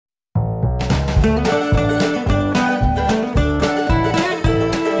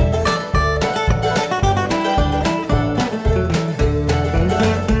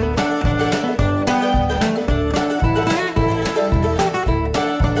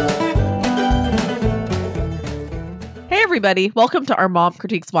everybody. Welcome to our Mom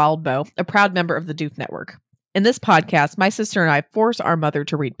Critiques Wildbow, a proud member of the Doof Network. In this podcast, my sister and I force our mother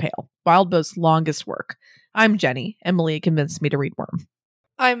to read Pale, Wildbow's longest work. I'm Jenny, and Malia convinced me to read Worm.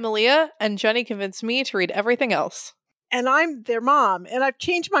 I'm Malia, and Jenny convinced me to read everything else. And I'm their mom, and I've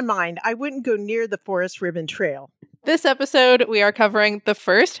changed my mind. I wouldn't go near the Forest Ribbon Trail. This episode, we are covering the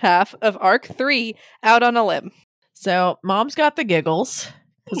first half of Arc 3, Out on a Limb. So, Mom's got the giggles,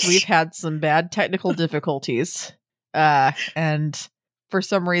 because we've had some bad technical difficulties. And for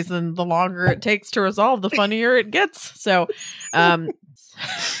some reason, the longer it takes to resolve, the funnier it gets. So,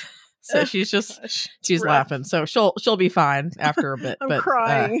 so she's laughing. So she'll be fine after a bit. I'm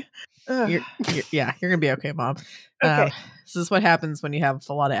crying. You're gonna be okay, Mom. Okay. This is what happens when you have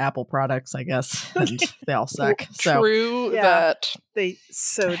a lot of Apple products, I guess, and they all suck. So True that. They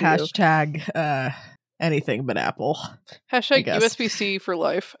so do. Hashtag anything but Apple. Hashtag USB-C for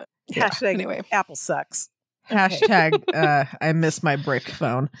life. Hashtag anyway. Apple sucks. Hashtag I miss my brick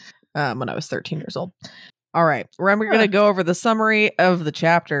phone when I was 13 years old. All right, we're going to go over the summary of the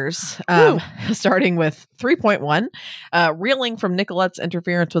chapters, starting with 3.1, reeling from Nicolette's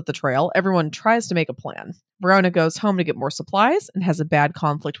interference with the trail. Everyone tries to make a plan. Verona goes home to get more supplies and has a bad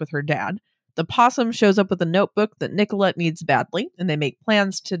conflict with her dad. The possum shows up with a notebook that Nicolette needs badly, and they make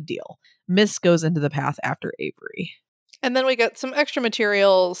plans to deal. Miss goes into the path after Avery. And then we get some extra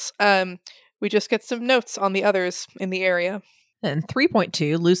materials. We just get some notes on the others in the area. And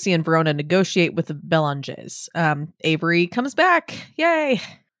 3.2, Lucy and Verona negotiate with the Belanges. Avery comes back. Yay!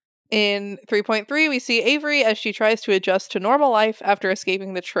 In 3.3, we see Avery as she tries to adjust to normal life after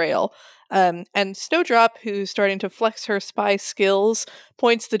escaping the trail. And Snowdrop, who's starting to flex her spy skills,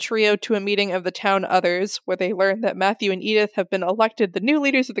 points the trio to a meeting of the town others, where they learn that Matthew and Edith have been elected the new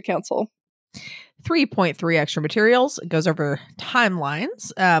leaders of the council. 3.3 extra materials goes over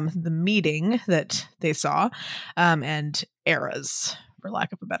timelines, the meeting that they saw, and eras, for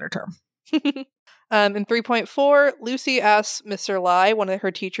lack of a better term. In 3.4, Lucy asks Mr. Lai, one of her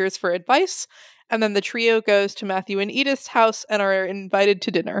teachers, for advice, and then the trio goes to Matthew and Edith's house and are invited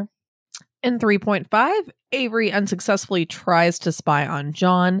to dinner. In 3.5, Avery unsuccessfully tries to spy on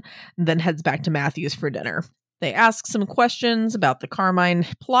John, and then heads back to Matthew's for dinner. They ask some questions about the Carmine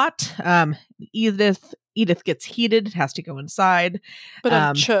plot. Edith gets heated, has to go inside.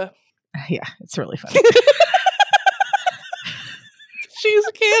 But yeah, it's really funny. She's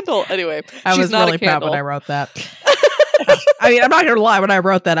a candle. Anyway, I was really proud when I wrote that. I mean, I'm not going to lie. When I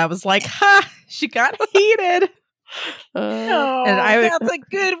wrote that, I was like, ha, she got heated. That's a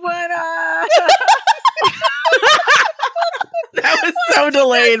good one. That was so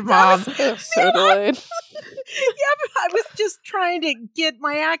delayed, Mom. So delayed. Yeah, but I was just trying to get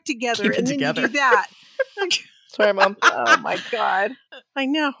my act together. Keep it and then together. You do that. Sorry, Mom. Oh, my God. I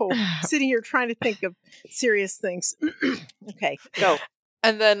know. Sitting here trying to think of serious things. Okay, go.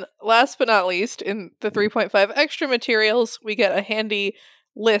 And then, last but not least, in the 3.5 extra materials, we get a handy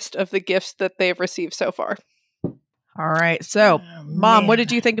list of the gifts that they've received so far. All right. So, Mom, what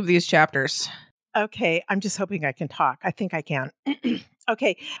did you think of these chapters? Okay, I'm just hoping I can talk. I think I can.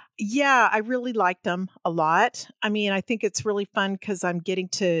 Okay, yeah, I really liked them a lot. I mean, I think it's really fun because I'm getting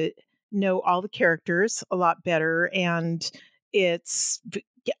to know all the characters a lot better, and it's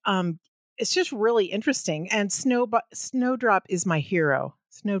just really interesting. And Snowdrop is my hero.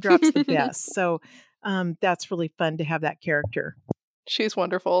 Snowdrop's the best. So that's really fun to have that character. She's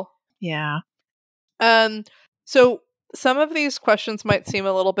wonderful. Yeah. So some of these questions might seem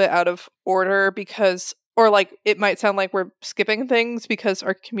a little bit out of order or like it might sound like we're skipping things because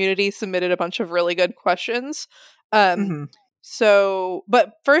our community submitted a bunch of really good questions. So,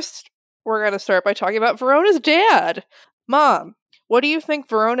 but first we're going to start by talking about Verona's dad. Mom, what do you think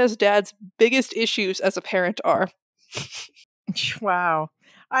Verona's dad's biggest issues as a parent are? Wow.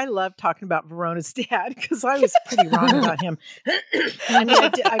 I love talking about Verona's dad because I was pretty wrong about him. I mean,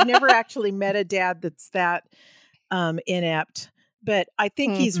 I've never actually met a dad that's that inept, but I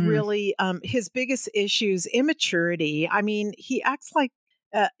think he's really, his biggest issues, immaturity. I mean, he acts like,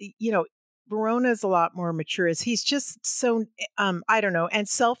 Verona's a lot more mature. He's just so, I don't know, and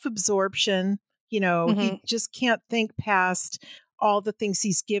self-absorption, he just can't think past all the things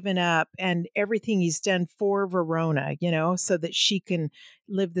he's given up and everything he's done for Verona, so that she can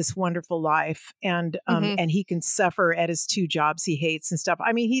live this wonderful life and he can suffer at his 2 jobs he hates and stuff.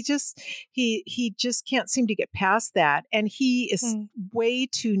 I mean, he just can't seem to get past that. And he is way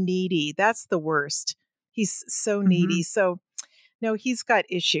too needy. That's the worst. He's so needy. So no, he's got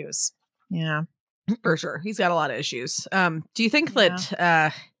issues. Yeah, for sure. He's got a lot of issues. Do you think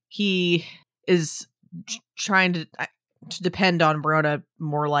that he is trying to depend on Verona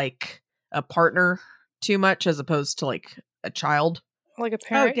more like a partner too much as opposed to like a child. Like a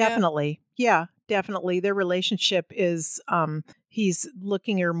parent. Oh, definitely. Yeah, definitely. Their relationship is he's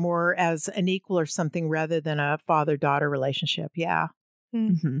looking at her more as an equal or something rather than a father-daughter relationship. Yeah.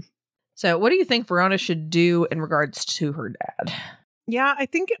 Mm-hmm. So what do you think Verona should do in regards to her dad? Yeah, I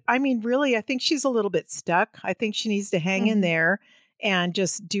think really, I think she's a little bit stuck. I think she needs to hang in there and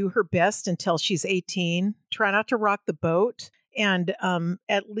just do her best until she's 18. Try not to rock the boat. And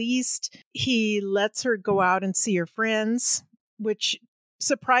at least he lets her go out and see her friends, which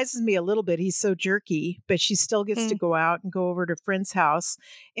surprises me a little bit. He's so jerky, but she still gets to go out and go over to a friend's house.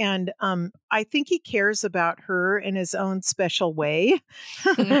 And I think he cares about her in his own special way.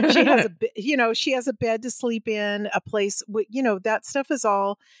 She has she has a bed to sleep in, a place, that stuff is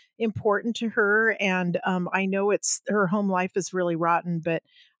all important to her. And I know her home life is really rotten, but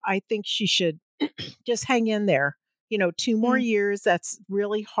I think she should just hang in there. 2 more years. That's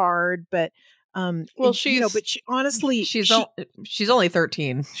really hard, but well, but honestly, she's only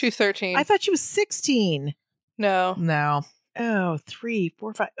 13. She's 13. I thought she was 16. No. Oh, 3,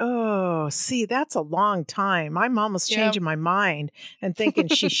 4, 5. Oh, see, that's a long time. I'm almost changing my mind and thinking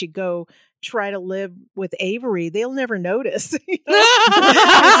she should go try to live with Avery. They'll never notice. There's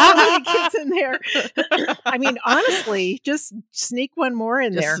so many kids in there. I mean, honestly, just sneak one more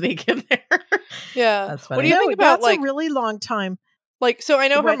in there. Sneak in there. Yeah. That's funny. What do you think about that's a really long time. Like, so I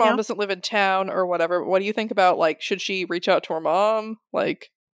know her mom doesn't live in town or whatever. What do you think about, like, should she reach out to her mom?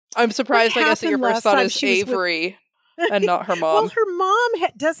 Like, I'm surprised, I guess, that your first thought is Avery and not her mom. Well, her mom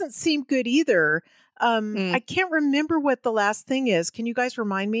doesn't seem good either. I can't remember what the last thing is. Can you guys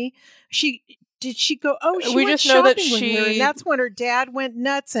remind me? Did she go? Oh, we just know that with her, and that's when her dad went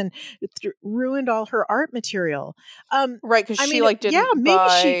nuts and ruined all her art material. Right, because she didn't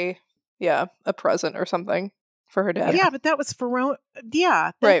buy a present or something for her dad. Yeah, but that was for right.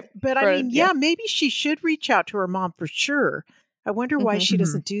 But I mean, maybe she should reach out to her mom for sure. I wonder why she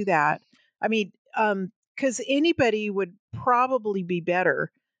doesn't do that. I mean, because anybody would probably be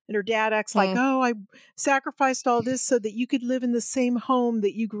better. And her dad acts like, oh, I sacrificed all this so that you could live in the same home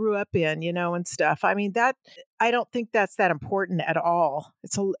that you grew up in, and stuff. I mean, I don't think that's that important at all.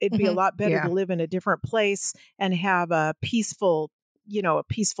 It'd be a lot better to live in a different place and have a peaceful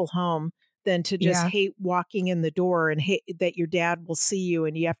home than to just hate walking in the door and hate that your dad will see you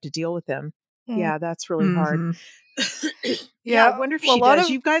and you have to deal with him. Yeah, that's really hard. I wonder if she does.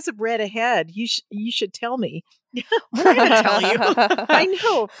 You guys have read ahead. You should tell me. I'm not going to tell you. I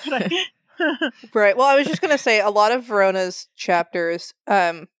know. Right. Well, I was just going to say a lot of Verona's chapters,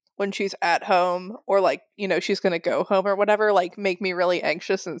 when she's at home or like, she's going to go home or whatever, like make me really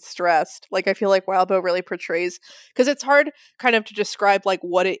anxious and stressed. Like I feel like Wildbow really portrays, because it's hard kind of to describe like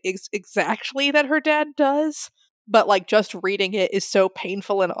what it is exactly that her dad does, but like just reading it is so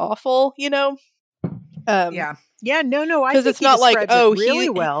painful and awful, No, I think it's not like, oh, really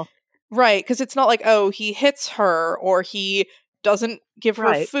well. Right, because it's not like, oh, he hits her or he doesn't give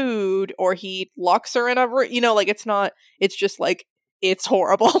her food or he locks her in a room. Like it's just like, it's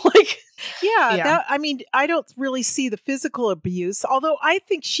horrible. Like, I don't really see the physical abuse, although I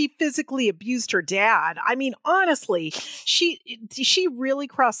think she physically abused her dad. I mean, honestly, she really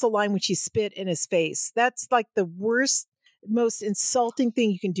crossed the line when she spit in his face. That's like the worst, most insulting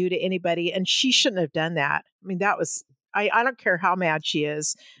thing you can do to anybody. And she shouldn't have done that. I mean, that was, I don't care how mad she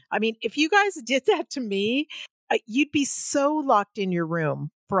is. I mean, if you guys did that to me, you'd be so locked in your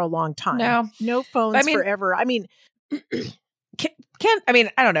room for a long time. No phones forever. I mean, I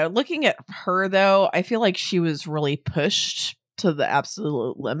don't know. Looking at her though, I feel like she was really pushed to the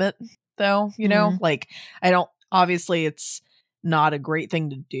absolute limit though, like obviously it's not a great thing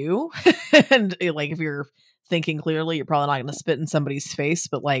to do. And like, if you're thinking clearly, you're probably not going to spit in somebody's face,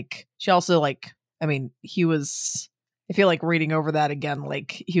 but like, she also I feel like reading over that again,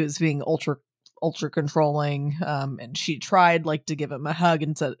 like he was being ultra controlling, and she tried like to give him a hug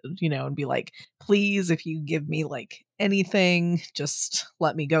and said, and be like, please, if you give me like anything, just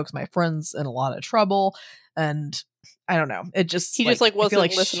let me go because my friend's in a lot of trouble. And I don't know, he just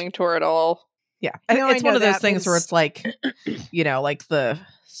wasn't listening to her at all. Yeah, it's one of those things where it's like, like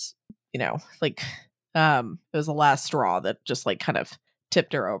it was the last straw that just like kind of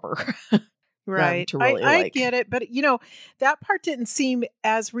tipped her over. Right. Really I get it. But, that part didn't seem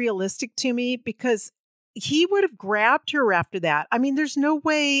as realistic to me because he would have grabbed her after that. I mean, there's no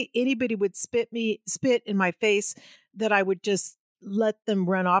way anybody would spit in my face that I would just let them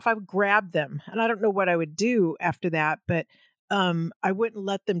run off. I would grab them. And I don't know what I would do after that, but I wouldn't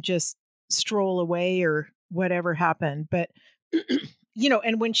let them just stroll away or whatever happened. But,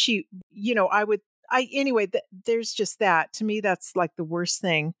 and when she, anyway, there's just that. To me, that's like the worst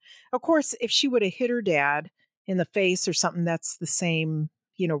thing. Of course, if she would have hit her dad in the face or something, that's the same,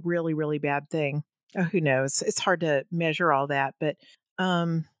 really, really bad thing. Who knows? It's hard to measure all that, but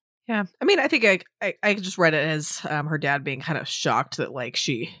yeah. I mean, I think I just read it as her dad being kind of shocked that like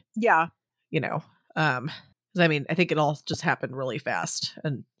she, yeah, 'cause I mean, I think it all just happened really fast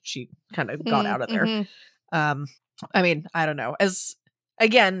and she kind of got out of there. I mean, I don't know.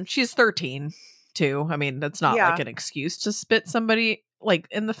 Again, she's 13 too. I mean, that's not like an excuse to spit somebody like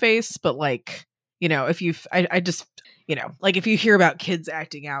in the face, but like, I just, like if you hear about kids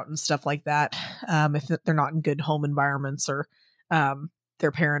acting out and stuff like that, if they're not in good home environments or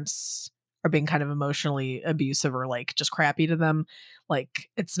their parents are being kind of emotionally abusive or like just crappy to them, like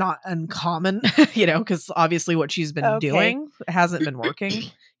it's not uncommon, because obviously what she's been doing hasn't been working,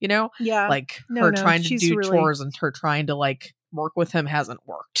 yeah, like her trying to do chores and her trying to like work with him hasn't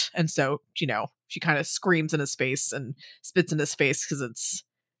worked. And so, she kind of screams in his face and spits in his face because it's,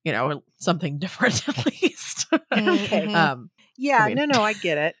 something different at least. Okay. Yeah, I mean, no, I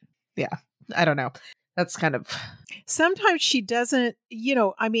get it. Yeah. I don't know. That's kind of. Sometimes she doesn't,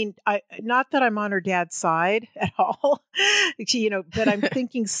 I mean, not that I'm on her dad's side at all, but I'm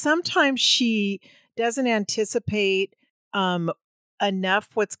thinking sometimes she doesn't anticipate enough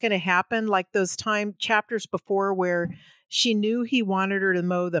what's going to happen. Like those chapters before where she knew he wanted her to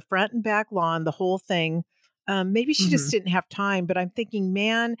mow the front and back lawn, the whole thing. Maybe she just didn't have time, but I'm thinking,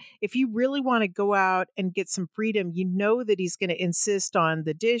 man, if you really want to go out and get some freedom, that he's going to insist on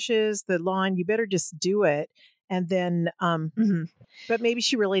the dishes, the lawn, you better just do it. And then, but maybe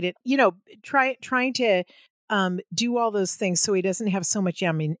she really didn't, trying to do all those things so he doesn't have so much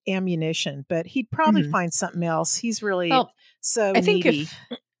ammunition, but he'd probably find something else. He's really so I think needy.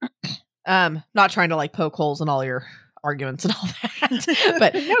 Not trying to like poke holes in all your arguments and all that,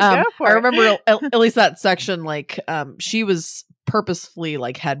 but No, go for I it. remember at least that section, like she was purposefully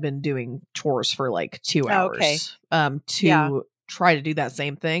like had been doing chores for like 2 hours to try to do that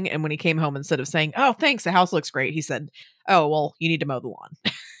same thing. And when he came home, instead of saying, "Oh, thanks, the house looks great," he said, "Oh, well, you need to mow the lawn."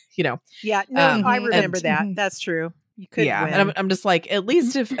 Yeah, no, I remember that. That's true. You could win. And I'm just like, at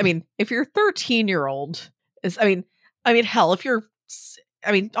least if your 13-year-old is, hell,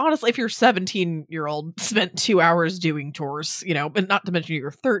 honestly, if your 17-year-old spent 2 hours doing chores, but not to mention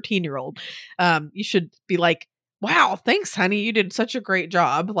your 13-year-old, you should be like, "Wow, thanks, honey. You did such a great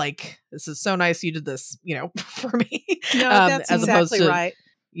job. Like, this is so nice you did this, for me." No, that's as opposed exactly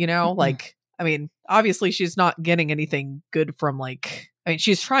to, right. like, obviously she's not getting anything good from like,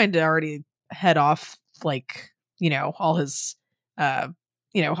 she's trying to already head off like, all his,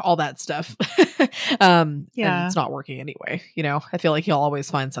 all that stuff. And it's not working anyway. I feel like he'll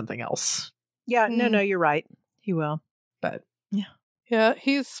always find something else. Yeah, no, you're right. He will. But yeah,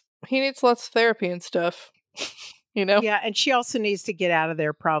 he needs lots of therapy and stuff. Yeah, and she also needs to get out of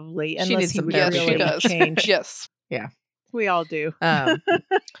there probably. She needs some therapy. Yes, she does. Change. Yes. Yeah. We all do.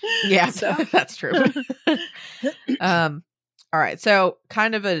 Yeah, so. That's true. All right. So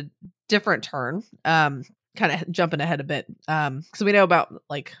kind of a different turn. Kind of jumping ahead a bit. So we know about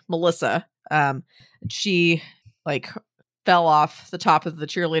like Melissa. She like fell off the top of the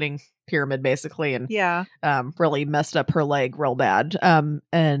cheerleading pyramid basically and really messed up her leg real bad.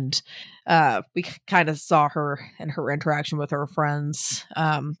 And we kind of saw her and her interaction with her friends.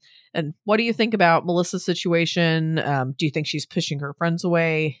 And what do you think about Melissa's situation? Do you think she's pushing her friends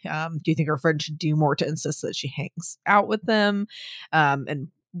away? Do you think her friends should do more to insist that she hangs out with them? And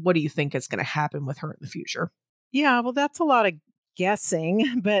what do you think is going to happen with her in the future? Yeah, well, that's a lot of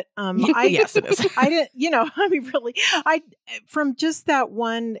guessing, but yes, it is. I didn't, really, from just that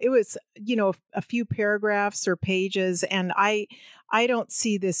one, it was, a few paragraphs or pages, and I don't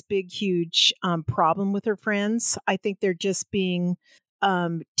see this big, huge problem with her friends. I think they're just being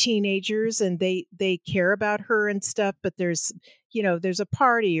teenagers and they care about her and stuff, but there's a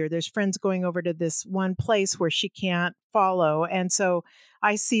party or there's friends going over to this one place where she can't follow. And so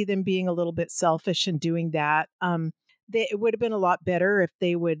I see them being a little bit selfish in doing that. It would have been a lot better if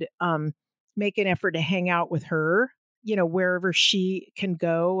they would make an effort to hang out with her, wherever she can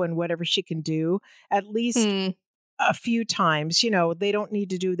go and whatever she can do, at least a few times. They don't need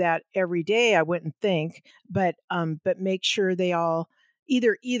to do that every day, I wouldn't think, but make sure they all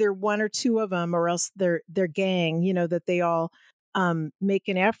either one or two of them, or else their gang, that they all make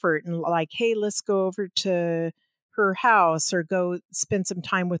an effort and like, hey, let's go over to her house or go spend some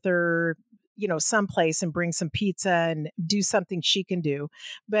time with her, someplace and bring some pizza and do something she can do.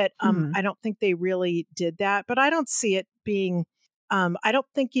 But I don't think they really did that. But I don't see it being, I don't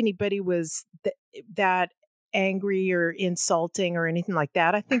think anybody was that angry or insulting or anything like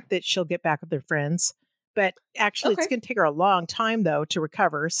that. I think that she'll get back with their friends. But actually, it's going to take her a long time, though, to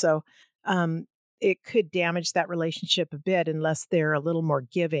recover. So it could damage that relationship a bit unless they're a little more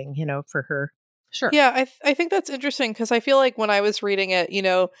giving, for her. Sure. Yeah, I think that's interesting because I feel like when I was reading it,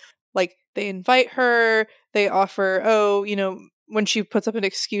 like they invite her, they offer, when she puts up an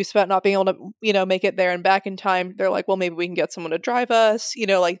excuse about not being able to, make it there and back in time, they're like, well, maybe we can get someone to drive us.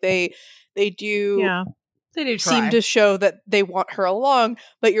 Like they do. Yeah. They do seem to show that they want her along,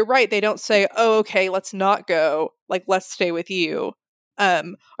 but you're right. They don't say, "Oh, okay, let's not go. Like, let's stay with you," or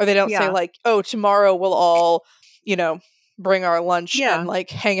they don't say like, "Oh, tomorrow we'll all, bring our lunch and like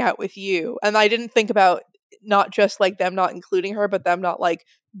hang out with you." And I didn't think about not just like them not including her, but them not like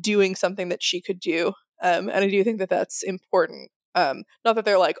doing something that she could do. And I do think that that's important. Not that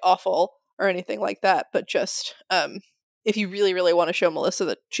they're like awful or anything like that, but just if you really, really want to show Melissa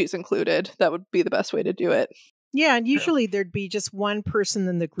that she's included, that would be the best way to do it. Yeah, and usually there'd be just one person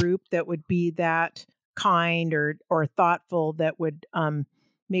in the group that would be that kind or thoughtful that would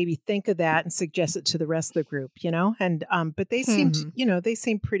maybe think of that and suggest it to the rest of the group, And but they seemed, they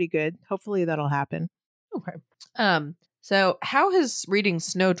seem pretty good. Hopefully that'll happen. Okay. So how has reading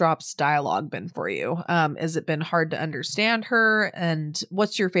Snowdrop's dialogue been for you? Has it been hard to understand her? And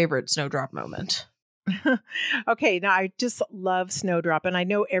what's your favorite Snowdrop moment? Okay, now I just love Snowdrop, and I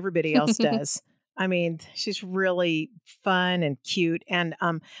know everybody else does. I mean, she's really fun and cute, and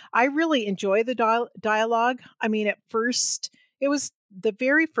I really enjoy the dialogue. I mean, at first, it was the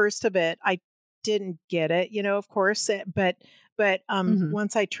very first of it. I didn't get it, of course, but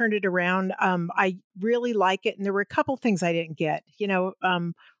once I turned it around, I really like it, and there were a couple things I didn't get,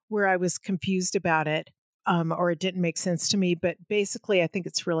 where I was confused about it. Or it didn't make sense to me, but basically I think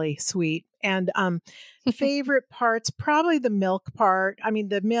it's really sweet. And favorite parts, probably the milk part. I mean,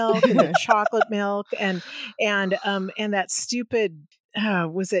 the milk and the chocolate milk and that stupid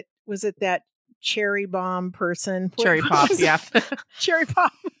was it that cherry bomb person? Cherry pop, yeah. Cherry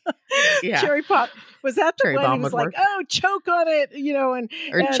pop. Yeah. Cherry pop. Was that the cherry one? He was like, "Oh, choke on it,"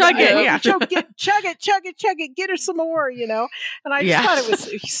 or chug it, yeah. chug it, get her some more, And I just thought it was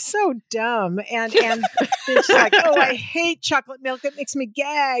so dumb. And then she's like, "Oh, I hate chocolate milk; it makes me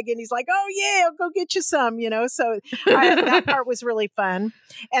gag." And he's like, "Oh yeah, I'll go get you some," So that part was really fun.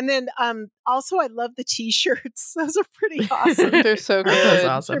 And then also, I love the T-shirts; those are pretty awesome. They're so good. That's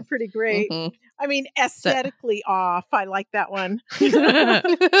awesome. They're pretty great. Mm-hmm. I mean, aesthetically off. I like that one. If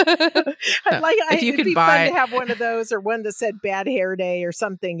you it'd be buy fun to have one of those, or one that said "Bad Hair Day" or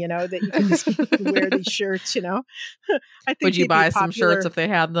something. That you can just wear these shirts. I think. Would you buy some shirts if they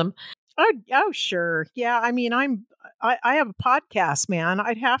had them? Oh, sure. Yeah. I mean, I have a podcast, man.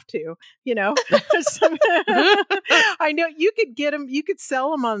 I'd have to. I know you could get them. You could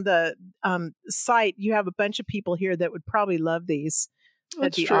sell them on the site. You have a bunch of people here that would probably love these.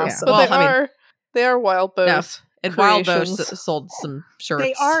 That'd be awesome. But they are Wildbow's. And Wildbow sold some shirts.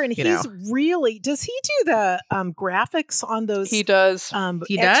 They are, and he's really. Does he do the graphics on those? He does.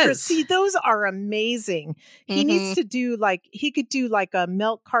 He extras? does. See, those are amazing. He needs to do he could do like a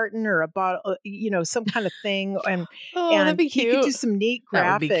milk carton or a bottle, some kind of thing, and that'd be cute. He could do some neat graphics.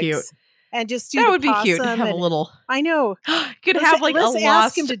 That would be cute. And just do that the would be cute. possum Have a little. I know. You could have like let's a ask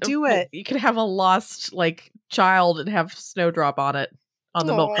lost. him to do it. You could have a lost child and have Snowdrop on it on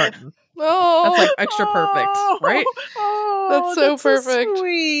the milk carton. Oh, that's extra perfect, right? Oh, that's so perfect.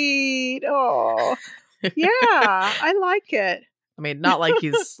 Sweet. Oh, yeah, I like it. I mean, not like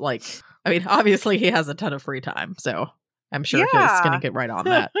he's obviously he has a ton of free time, so I'm sure he's going to get right on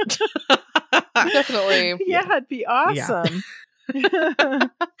that. Definitely. Yeah, it'd be awesome. Yeah.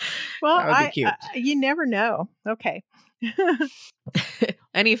 Well, that would be cute. You never know. Okay.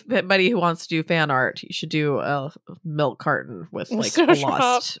 Anybody who wants to do fan art, you should do a milk carton with a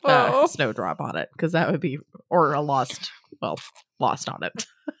lost Snowdrop on it, because that would be, or a lost on it.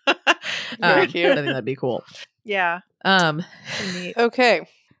 Very cute. I think that'd be cool. Yeah. Okay.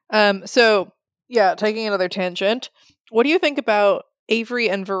 So yeah, taking another tangent. What do you think about Avery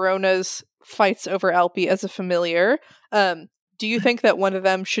and Verona's fights over Alpi as a familiar? Do you think that one of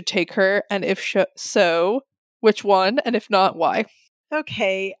them should take her, and if so, which one? And if not, why?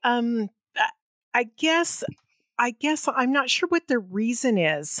 Okay. I guess I'm not sure what the reason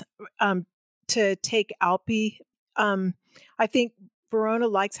is to take Alpi. I think Verona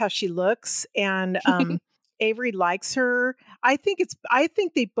likes how she looks, and Avery likes her. I think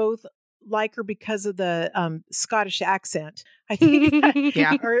they both like her because of the Scottish accent. I think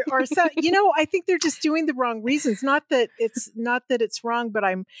yeah. or so, I think they're just doing the wrong reasons. Not that it's wrong, but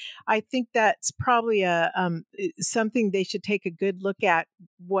I think that's probably something they should take a good look at,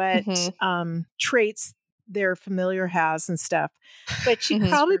 what traits their familiar has and stuff. But she'd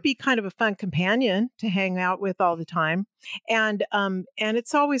probably be kind of a fun companion to hang out with all the time. And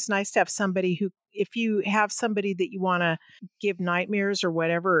it's always nice to have somebody who, if you have somebody that you want to give nightmares or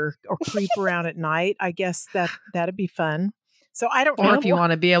whatever, or creep around at night, I guess that'd be fun. So I don't know. Or if you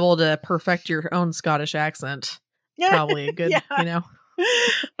want to be able to perfect your own Scottish accent, probably a good,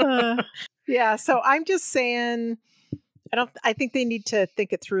 yeah. So I'm just saying, I think they need to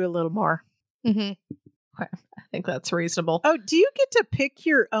think it through a little more. I think that's reasonable. Oh, do you get to pick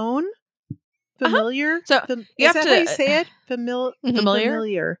your own familiar? So is that how you say it?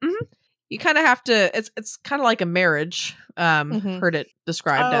 Familiar. Mm-hmm. You kind of have to. It's kind of like a marriage. Heard it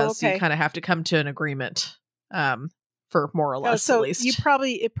described as. Okay. You kind of have to come to an agreement. For more or less, so at least. It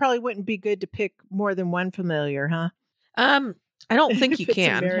probably wouldn't be good to pick more than one familiar, huh? I don't think you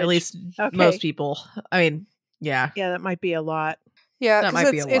can. At least most people. I mean, yeah, that might be a lot. Yeah, that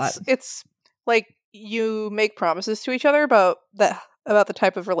might be a lot. It's like you make promises to each other about the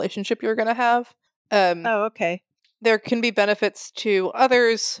type of relationship you're going to have. Okay. There can be benefits to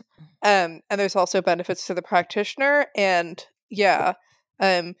others, and there's also benefits to the practitioner, and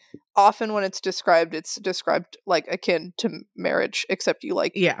often when it's described like akin to marriage, except you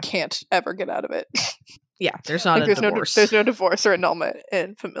can't ever get out of it. Yeah, there's not a divorce. There's no divorce or annulment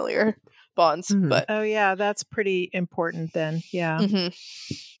in familiar bonds. But that's pretty important then. Yeah.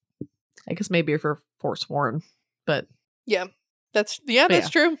 I guess maybe if you're forsworn, but that's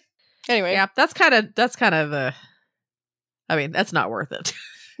true. Anyway, that's kind of I mean, that's not worth it.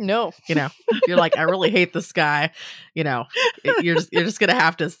 No. If you're like, I really hate this guy, you're just gonna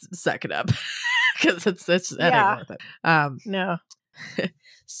have to suck it up because that ain't worth it. No.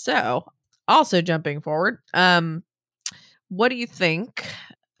 So, also jumping forward, what do you think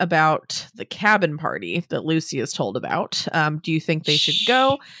about the cabin party that Lucy is told about? Do you think they should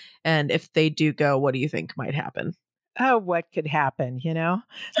go? And if they do go, what do you think might happen? Oh, what could happen? No.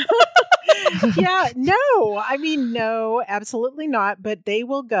 I mean, no, absolutely not. But they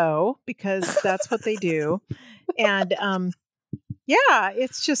will go because that's what they do. And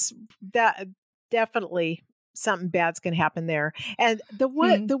it's just that definitely something bad's going to happen there. And the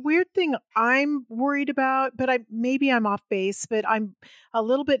weird thing I'm worried about, but maybe I'm off base, but I'm a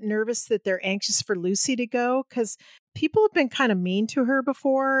little bit nervous that they're anxious for Lucy to go because people have been kind of mean to her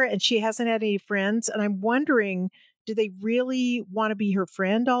before and she hasn't had any friends. And I'm wondering, do they really want to be her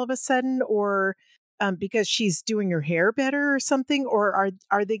friend all of a sudden, or because she's doing her hair better or something, or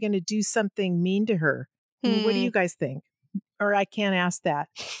are they going to do something mean to her? What do you guys think? Or I can't ask that.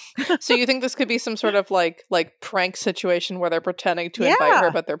 So you think this could be some sort of like prank situation where they're pretending to invite her,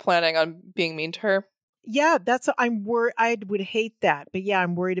 but they're planning on being mean to her? Yeah, I'm worried. I would hate that, but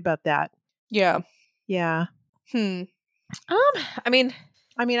I'm worried about that. Yeah. Yeah. I mean,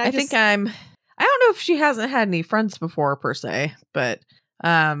 I don't know if she hasn't had any friends before per se, but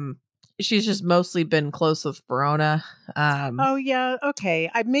she's just mostly been close with Verona. Okay.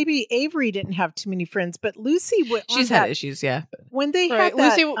 Maybe Avery didn't have too many friends, but Lucy she's had issues, yeah. When they had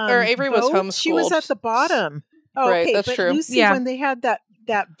that, Lucy or Avery was homeschooled. She was at the bottom. Oh, right, okay, that's but true. Lucy, when they had that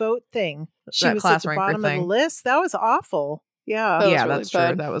vote thing, she was at the bottom of the list. That was awful. Yeah. That's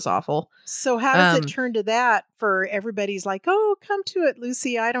true. That was awful. So how does it turn to that for everybody's like, oh, come to it,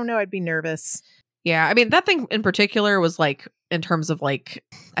 Lucy? I don't know. I'd be nervous. Yeah, I mean, that thing in particular was like, in terms of like,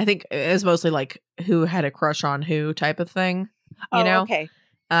 I think it was mostly like who had a crush on who type of thing, you know? Okay.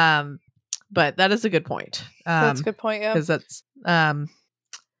 But that is a good point. That's a good point, yeah. Because that's, I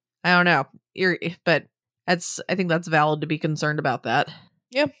don't know. I think that's valid to be concerned about that.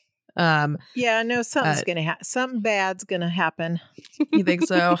 Yep. Something's gonna happen. Something bad's gonna happen. You think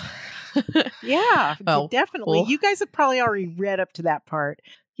so? Yeah, definitely. Well, you guys have probably already read up to that part.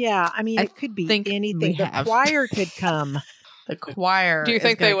 Yeah, I mean, it could be anything. The choir could come. The choir. Do you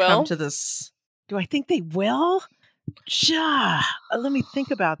think they will come to this? Do I think they will? Let me think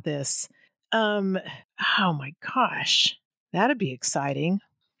about this. Oh my gosh, that'd be exciting.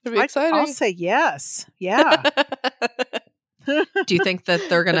 It'd be exciting. I'll say yes. Yeah. Do you think that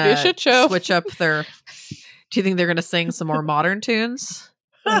they're gonna switch up their? Do you think they're gonna sing some more modern tunes?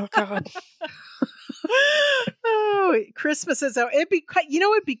 Oh God. Oh, Christmas is it'd be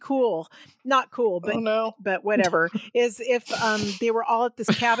it'd be cool. Not cool, but but whatever. Is if they were all at this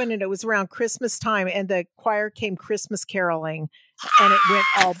cabin and it was around Christmas time and the choir came Christmas caroling and it went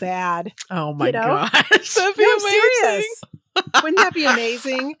all bad. Oh my gosh. That'd be amazing. Serious. Wouldn't that be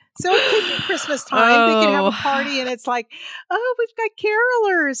amazing? So it could be Christmas time. They could have a party and it's like, oh, we've got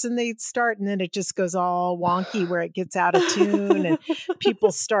carolers. And they start and then it just goes all wonky where it gets out of tune and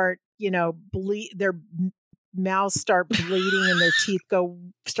people start, their mouths start bleeding and their teeth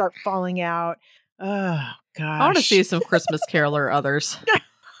start falling out. Oh gosh. I want to see some Christmas Carol or others.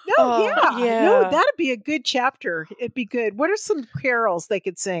 No, yeah. No, that'd be a good chapter. It'd be good. What are some carols they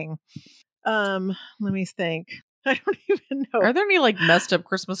could sing? Let me think. I don't even know. Are there any like messed up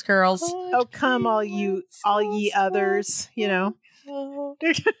Christmas carols? Oh, come all ye others, you know.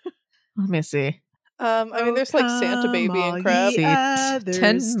 Let me see. I mean, there's like Santa Baby and crap. ye others.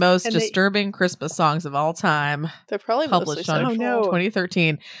 10 most And disturbing Christmas songs of all time. They're probably Published mostly on sexual. no.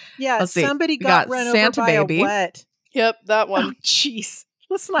 2013. Yeah, Let's see. somebody We got got run Santa over by Baby. a what? Yep, that Oh, one. jeez.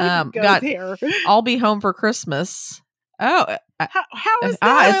 Let's not even go got- there. I'll Be Home for Christmas. Oh, How is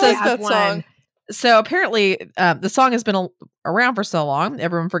Ah, that? it a says bad that one? song. so apparently the song has been around for so long,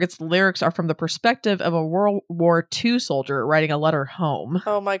 everyone forgets the lyrics are from the perspective of a World War II soldier writing a letter home.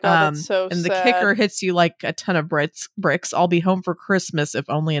 Oh my god, that's so and sad. the kicker hits you like a ton of bricks. I'll be home for Christmas if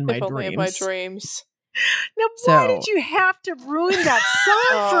only in my If only dreams. in my dreams. Now, why So- did you have to ruin that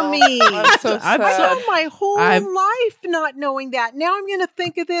song for Oh, me? I'm so I'm I sad. know my whole I'm- life not knowing that. Now I'm going to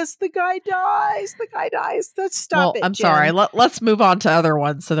think of this. The guy dies. Let's stop Well, it. I'm Jen. sorry. Let's move on to other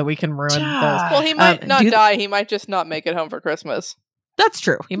ones so that we can ruin those. Ah. Well, he might not do- die. He might just not make it home for Christmas. That's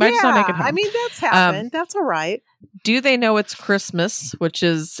true. He might just not make it home. I mean, that's happened. That's all right. Do They Know It's Christmas, which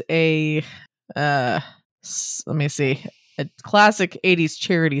is a let me see, a classic 80s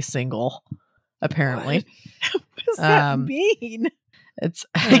charity single, apparently. What does that Um, mean? It's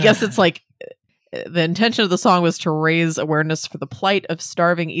I guess it's like the intention of the song was to raise awareness for the plight of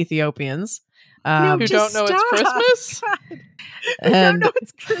starving Ethiopians. No, Who just don't know stop. it's Christmas? God. I don't And know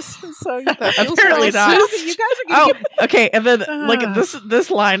it's Christmas. So That feels Apparently really not. sad. You guys are going oh, to get okay, and then look at this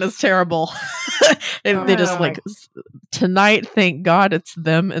line is terrible. they just Oh. like, tonight, thank God it's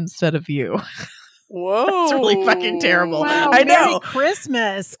them instead of you. Whoa. It's really fucking terrible. wow, I Merry know.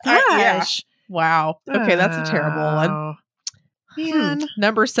 Christmas. Yeah. Gosh. Wow. Okay, that's a terrible one. Oh, Man.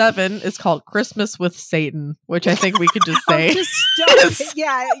 Number 7 is called Christmas with Satan, which I think we could just Oh, say. just stop.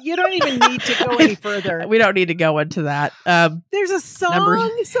 Yeah, you don't even need to go any further. We don't need to go into that. There's a song. Number-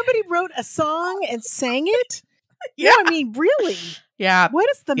 Somebody wrote a song and sang it. Yeah. No, I mean, really. Yeah, What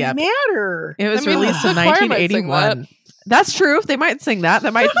is the Yep. matter? it was I mean, released the in choir might sing 1981. That's true. They might sing that.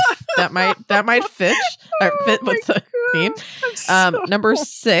 That might fit with the theme. I'm so- Number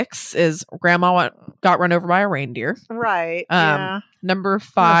 6 is Grandma Got Run Over by a Reindeer. right. Number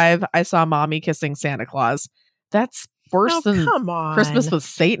 5, I Saw Mommy Kissing Santa Claus. That's worse Oh, than come on. Christmas with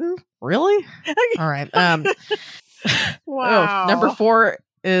Satan. Really? All right. Wow. Number 4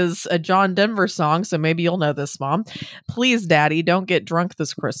 is a John Denver song, so maybe you'll know this, Mom. Please, Daddy, don't get drunk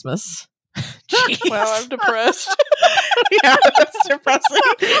this Christmas. Jeez. Wow, I'm depressed. Yeah, that's depressing.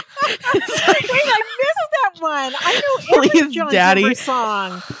 It's like- Wait, I missed that one. I know every Please, John Daddy. Denver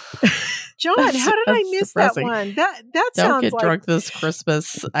song. John, That's- how did I that's miss depressing. that one? That Don't sounds get like drunk this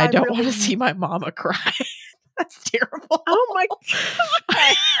Christmas. I I don't really- want to see my mama cry. That's terrible. Oh my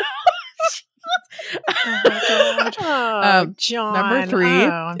god. Oh, John. number 3 Oh,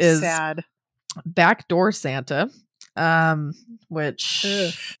 I'm is sad. Backdoor Santa, which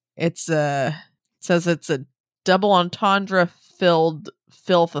Ugh. it's says it's a double entendre filled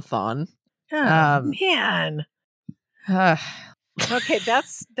filthathon. Oh, man. Okay,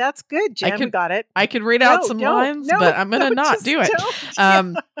 that's good, Jen. We could- got it. I could read out No, some no, lines, no, but I'm gonna no, not just do it.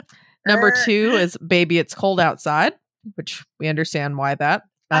 don't. Number 2 is Baby It's Cold Outside, which we understand why that.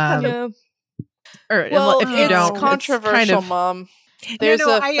 I thought Yeah. Or Well, if you it's don't, controversial, it's kind of, Mom. There's no,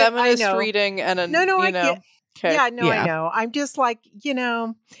 a I feminist know. reading and a No, I you know. get- Okay. Yeah, no, Yeah. I know. I'm just like,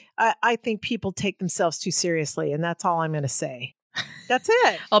 I think people take themselves too seriously, and that's all I'm going to say. That's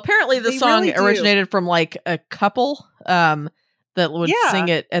it. well, apparently the They song really do. originated from like a couple that would Yeah. sing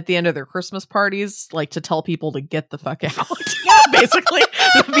it at the end of their Christmas parties, like to tell people to get the fuck out. Basically,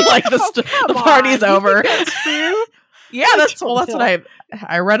 it'd be like the Come party's on. You over. think that's true? Yeah, that's what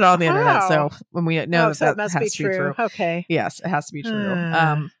I read it on the internet. So Wow. when we know Oh, so that it must has be to be true. true. Okay. Yes, it has to be true.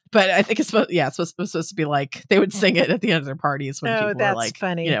 Ah. But I think it's supposed to be like they would sing it at the end of their parties when Oh, people were that's like,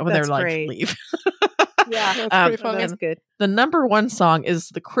 funny. when That's they're like, great. leave. Yeah, That's Um, pretty funny. that's good. The number 1 song is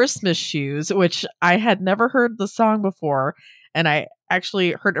The Christmas Shoes, which I had never heard the song before. And I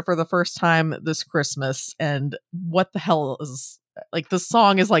actually heard it for the first time this Christmas. And what the hell is like, the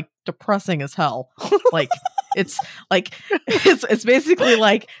song is like depressing as hell. Like, it's like, it's basically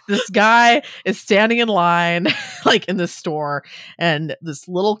like this guy is standing in line, like in this store, and this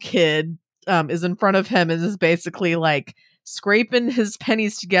little kid is in front of him and is basically like scraping his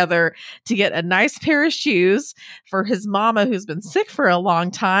pennies together to get a nice pair of shoes for his mama who's been sick for a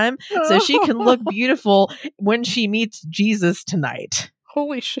long time so she can look beautiful when she meets Jesus tonight.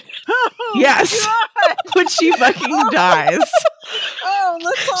 Holy shit. Oh, Yes. God. When she fucking dies. Oh,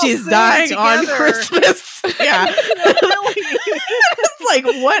 let's all she's sing dying on together. Christmas. Yeah. Really? It's like,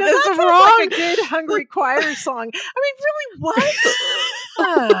 what Now, is that sounds wrong? like a good hungry choir song. I mean, really, what?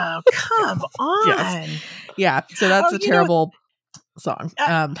 Oh, come on. Yes. Yeah. So that's Oh, a terrible song.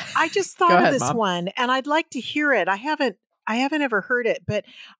 I just Go thought of ahead, this Mom. one, and I'd like to hear it. I haven't ever heard it, but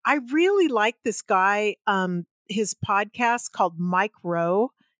I really like this guy. His podcast called Mike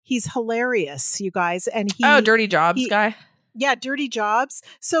Rowe. He's hilarious, you guys, and Dirty Jobs guy. Yeah, Dirty Jobs.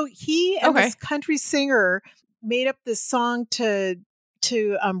 So he and this country singer made up this song to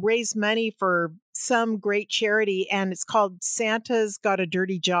raise money for some great charity, and it's called Santa's Got a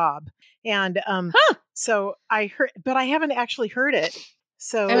Dirty Job. And so I heard, but I haven't actually heard it.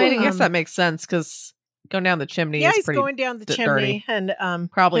 So I mean, I guess that makes sense because going down the chimney is he's pretty going down the chimney dirty.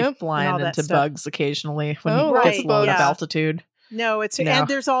 and probably and flying all that into stuff. bugs occasionally when he right, gets low enough yeah. altitude. No, it's You know. and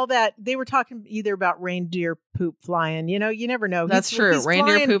there's all that they were talking either about reindeer poop flying. You know, you never know. That's true.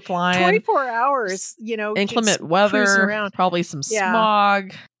 Reindeer flying poop flying. 24 hours. You know, Inclement just weather. cruising around. Probably some Yeah.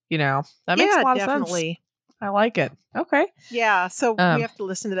 smog. You know, that makes a lot definitely. of sense. I like it. Okay. Yeah, so we have to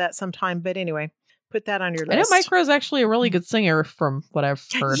listen to that sometime. But anyway, put that on your list. I know Mike Rowe's actually a really good singer from what I've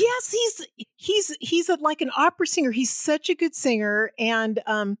heard. Yes, he's like an opera singer. He's such a good singer, and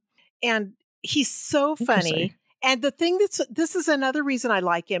he's so funny. And the thing this is another reason I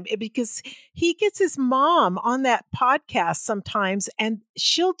like him, because he gets his mom on that podcast sometimes, and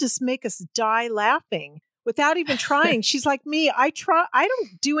she'll just make us die laughing without even trying. She's like me. I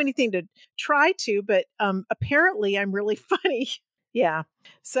don't do anything to try to, but apparently I'm really funny. Yeah.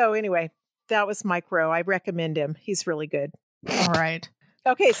 So anyway, that was Mike Rowe. I recommend him. He's really good. All right.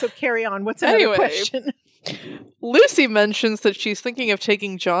 Okay, so carry on. What's another question? Lucy mentions that she's thinking of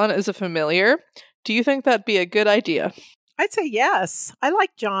taking John as a familiar. Do you think that'd be a good idea? I'd say yes. I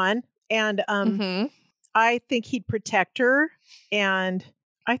like John, and I think he'd protect her, and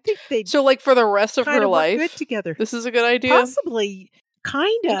I think they'd so like for the rest of her work life good together. This is a good idea. Possibly,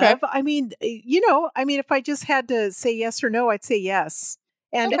 kind of. Okay. I mean, if I just had to say yes or no, I'd say yes.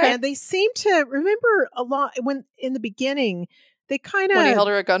 And and they seem to remember a lot when in the beginning they kind of when he held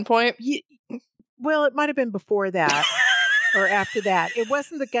her at gunpoint. Well, it might have been before that. Or after that. It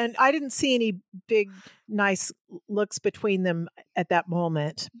wasn't the gun. I didn't see any big, nice looks between them at that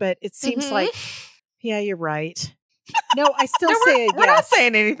moment. But it seems like, yeah, you're right. No, I still say yes. We're not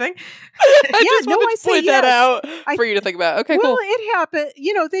saying anything. I say point yes. that out for you to think about. Okay, well, cool. it happened.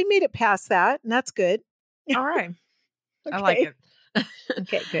 You know, they made it past that, and that's good. All right. Okay. I like it.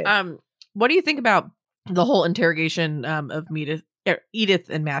 Okay, good. What do you think about the whole interrogation of Edith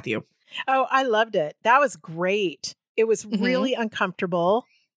and Matthew? Oh, I loved it. That was great. It was really uncomfortable.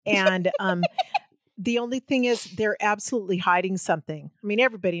 And the only thing is they're absolutely hiding something. I mean,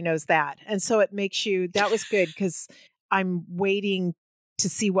 everybody knows that. And so it makes you, that was good because I'm waiting to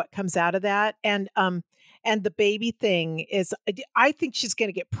see what comes out of that. And the baby thing is, I think she's going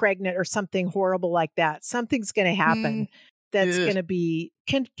to get pregnant or something horrible like that. Something's going to happen. That's going to be,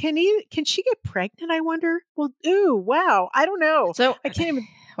 can she get pregnant? I wonder. Well, ooh, wow. I don't know. So I can't even.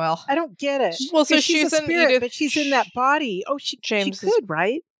 Well, I don't get it. Well, so she's a spirit, but she's in that body. Oh, she could,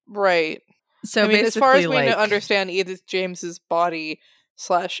 right? Right. So I mean, as far as we like, understand, Edith James's body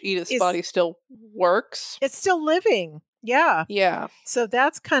 / Edith's body still works. It's still living. Yeah. Yeah. So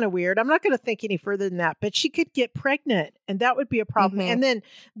that's kind of weird. I'm not going to think any further than that, but she could get pregnant and that would be a problem. And then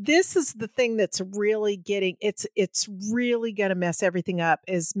this is the thing that's really it's really going to mess everything up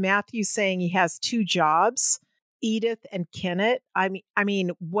is Matthew saying he has 2 jobs. Edith and Kenneth. I mean,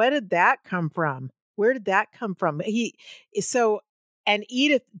 what did that come from? Where did that come from? And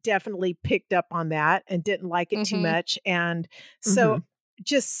Edith definitely picked up on that and didn't like it too much. And so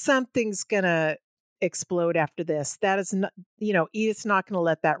just something's going to explode after this. That is not, Edith's not going to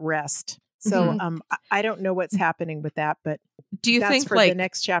let that rest. So I don't know what's happening with that, but do you think for the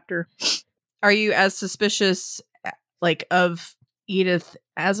next chapter? Are you as suspicious like of Edith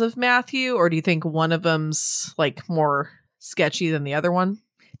as of Matthew, or do you think one of them's like more sketchy than the other one?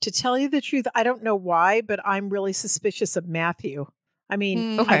 To tell you the truth, I don't know why, but I'm really suspicious of Matthew. I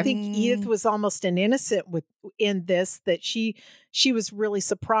mean, I think Edith was almost an innocent in this, that she was really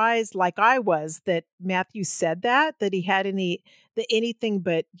surprised, like I was, that Matthew said that he had anything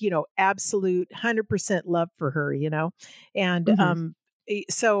but, absolute 100% love for her, and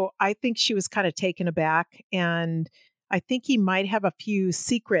so I think she was kind of taken aback, and I think he might have a few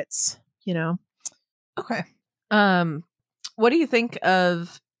secrets, Okay. What do you think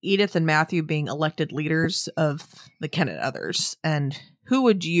of Edith and Matthew being elected leaders of the Kennett others, and who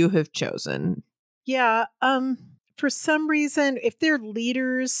would you have chosen? Yeah. For some reason, if they're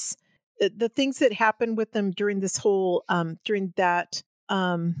leaders, the things that happened with them during this whole, during that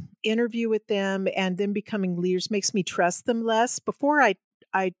interview with them and them becoming leaders makes me trust them less. Before I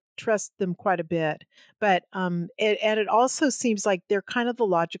trust them quite a bit, but it also seems like they're kind of the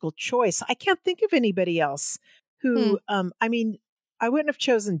logical choice. I can't think of anybody else who I mean, I wouldn't have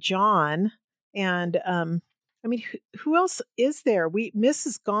chosen John, and I mean, who else is there? Miss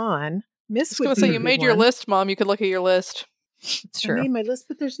is gone. Miss I was would going to be say, a you good made your one. list, Mom. You could look at your list. It's I true. made my list,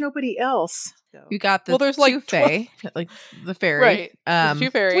 but there's nobody else. You got the Well, there's like two fae, like the fairy. Right. There's two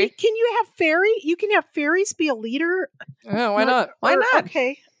fairy. Wait, can you have fairy? You can have fairies be a leader? Oh, why not? Why not?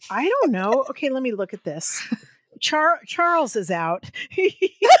 Okay, I don't know. Okay, let me look at this. Charles is out. He'd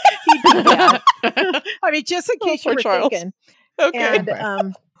be bad. I mean, just in case you poor were Charles. thinking. Okay.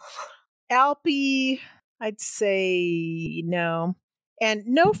 And Alpy, I'd say no. And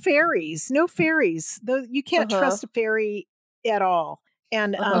no fairies. No fairies. Though you can't trust a fairy at all.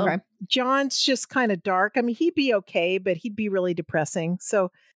 And Okay. John's just kind of dark. I mean, he'd be okay, but he'd be really depressing.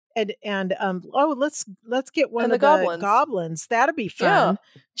 So let's get one And of the goblins. That'd be fun.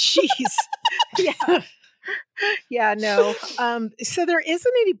 Jeez. Yeah. Yeah, no. So there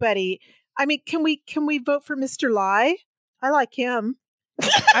isn't anybody. I mean, can we vote for Mr. Lie? I like him.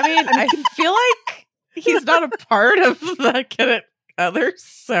 I mean, I feel like he's not a part of the Get It others.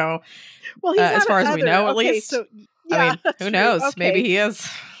 So, well, he's as far as we know, at okay, least. So, I yeah, mean, who true. knows? Okay. Maybe he is.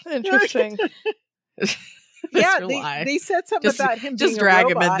 Interesting. Yeah, Mr. Lie. they said something about him just being drag a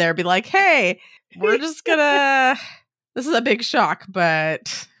him robot. in there, be like, "Hey, we're just gonna. This is a big shock,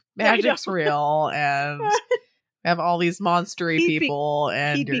 but magic's real, and we have all these monstery people,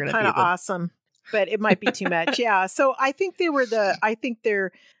 and he'd you're be gonna kind of awesome, but it might be too much. Yeah, so I think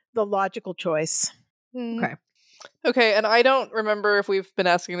they're the logical choice. Okay. Okay, and I don't remember if we've been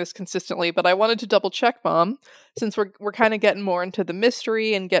asking this consistently, but I wanted to double check, Mom, since we're kind of getting more into the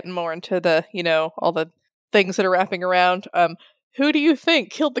mystery and getting more into the, all the things that are wrapping around. Who do you think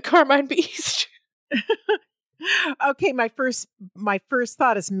killed the Carmine Beast? Okay, my first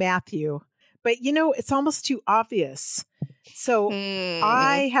thought is Matthew, but it's almost too obvious. So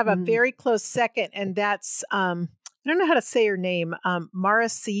I have a very close second, and that's I don't know how to say her name.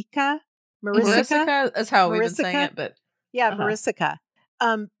 Marisica is how we've been saying it, but yeah, Marisica.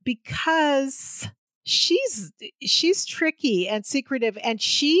 Because she's tricky and secretive, and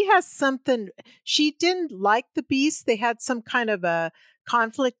she has something. She didn't like the beast. They had some kind of a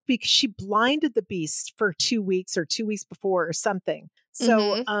conflict because she blinded the beast for 2 weeks or 2 weeks before or something.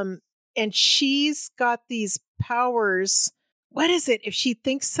 So and she's got these powers. What is it? If she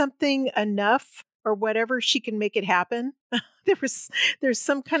thinks something enough or whatever, she can make it happen. There's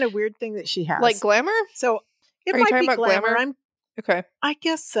some kind of weird thing that she has. Like glamour? So it Are you might talking be about glamour. Okay. I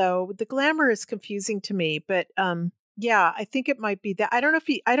guess so. The glamour is confusing to me, but yeah, I think it might be that. I don't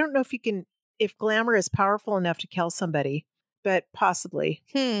know if glamour is powerful enough to kill somebody, but possibly.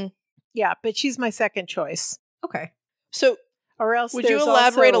 Yeah, but she's my second choice. Okay. So, or else would you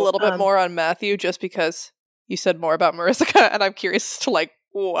elaborate a little bit more on Matthew, just because you said more about Marisica, and I'm curious to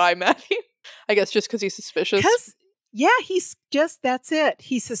why Matthew? I guess just because he's suspicious. Yeah, that's it.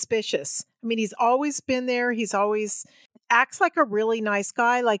 He's suspicious. I mean, he's always been there. He's always acts like a really nice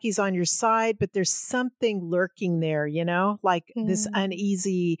guy, like he's on your side, but there's something lurking there, like this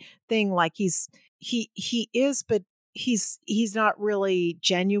uneasy thing, like he is, but he's not really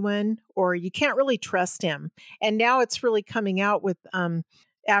genuine, or you can't really trust him. And now it's really coming out with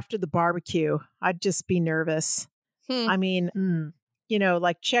after the barbecue. I'd just be nervous. I mean,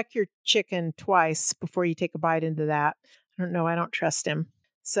 like check your chicken twice before you take a bite into that. I don't know. I don't trust him.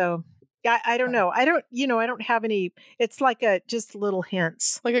 So I don't know. I don't have any, it's like just little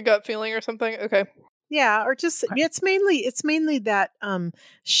hints. Like a gut feeling or something? Okay. Yeah. Or just, it's mainly that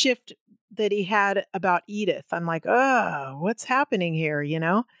shift that he had about Edith. I'm like, oh, what's happening here?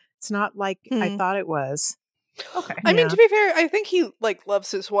 It's not like I thought it was. Okay. I mean, to be fair, I think he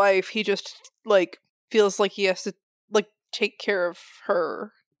loves his wife. He just feels like he has to take care of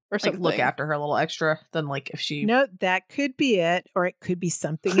her or something. Look after her a little extra than if she. No, that could be it, or it could be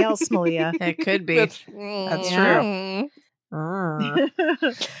something else, Malia. It could be. That's true.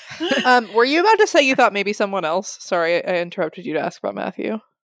 Were you about to say you thought maybe someone else? Sorry, I interrupted you to ask about Matthew.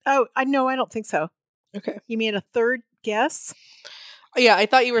 Oh, I don't think so. Okay. You mean a third guess? Yeah, I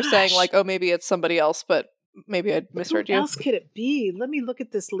thought you were saying maybe it's somebody else, but maybe I misheard you. Who else could it be? Let me look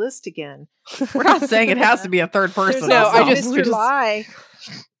at this list again. We're not saying it has to be a third person. Mr. Lie.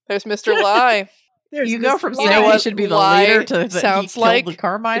 There's Mr. Lie. You go from saying he should be the leader to sounds like the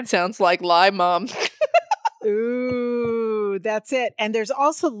Carmine. It sounds like Lie, Mom. Ooh, that's it. And there's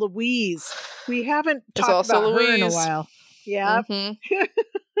also Louise. We haven't talked about her in a while. Yeah.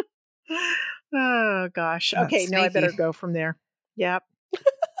 Oh gosh. That's okay, sneaky. now I better go from there. Yep.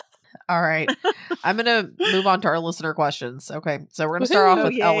 All right. I'm going to move on to our listener questions. Okay. So we're going to start off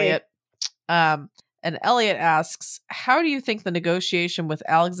with yay. Elliot. And Elliot asks, how do you think the negotiation with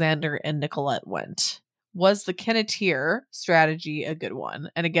Alexander and Nicolette went? Was the Kenneteer strategy a good one?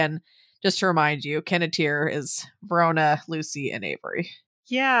 And again, just to remind you, Kenneteer is Verona, Lucy, and Avery.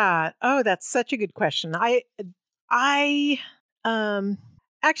 Yeah. Oh, that's such a good question.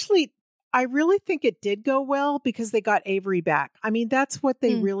 Actually, I really think it did go well because they got Avery back. I mean, that's what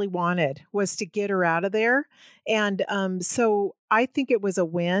they really wanted, was to get her out of there. And so I think it was a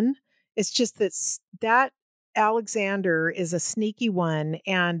win. It's just that Alexander is a sneaky one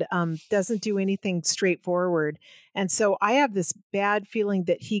and doesn't do anything straightforward. And so I have this bad feeling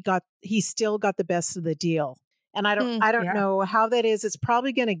that he still got the best of the deal. And I don't know how that is. It's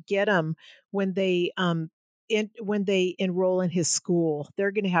probably going to get him when they enroll in his school.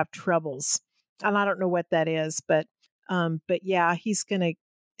 They're going to have troubles, and I don't know what that is, but yeah, he's going to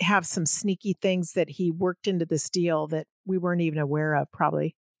have some sneaky things that he worked into this deal that we weren't even aware of.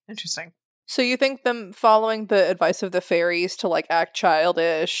 Probably. Interesting. So you think them following the advice of the fairies to like act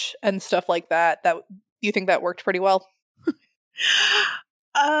childish and stuff like that you think that worked pretty well?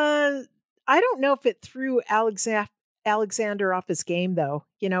 I don't know if it threw Alexander off his game, though.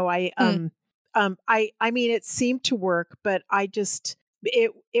 You know, I mean, it seemed to work, but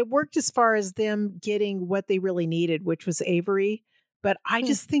it worked as far as them getting what they really needed, which was Avery. But I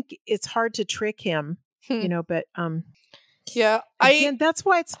just think it's hard to trick him, you know, but yeah, again, that's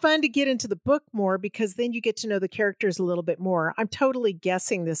why it's fun to get into the book more, because then you get to know the characters a little bit more. I'm totally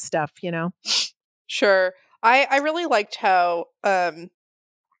guessing this stuff, you know? Sure. I really liked how,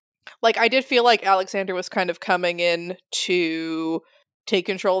 like, I did feel like Alexander was kind of coming in to take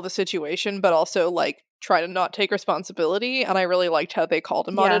control of the situation, but also, like, try to not take responsibility. And I really liked how they called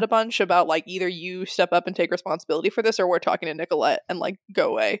him on it a bunch about, like, either you step up and take responsibility for this, or we're talking to Nicolette and, like,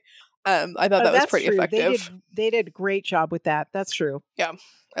 go away. I thought that was pretty effective. They did a great job with that. That's true. Yeah,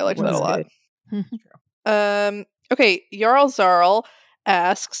 I liked that a lot. True. Okay, Jarl Zarl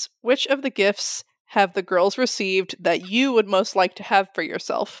asks, which of the gifts have the girls received that you would most like to have for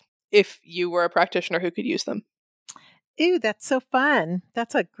yourself if you were a practitioner who could use them? Ew, that's so fun.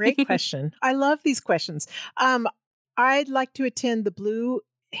 That's a great question. I love these questions. I'd like to attend the Blue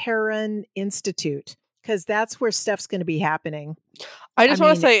Heron Institute, because that's where stuff's going to be happening. I just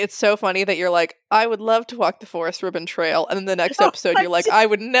want to say, it's so funny that you're like, I would love to walk the Forest Ribbon Trail. And then the next episode, you're like, I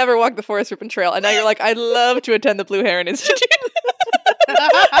would never walk the Forest Ribbon Trail. And now you're like, I'd love to attend the Blue Heron Institute.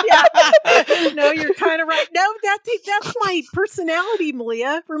 Yeah. No, you're kind of right. No, that's my personality,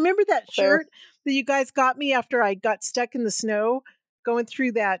 Malia. Remember that shirt that you guys got me after I got stuck in the snow going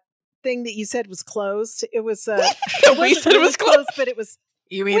through that thing that you said was closed? It was we said it was closed, but it was.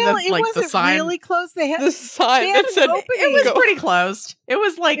 You mean it like wasn't the sign? Really close. They had the sign that said it was pretty closed. It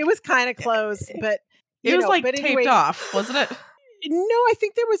was like it was kind of closed, but it was like taped off, wasn't it? No, I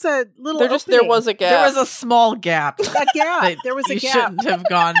think there was a little. There was a gap. There was a small gap. A gap. There was a gap. You shouldn't have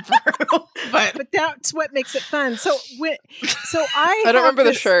gone through, but that's what makes it fun. So I don't remember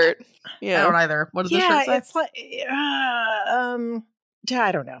the shirt. Yeah, I don't either. What does the shirt say? It's like I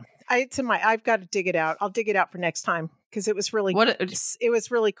don't know. I've got to dig it out. I'll dig it out for next time, because it was really it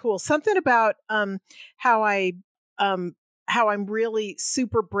was really cool. Something about how I'm really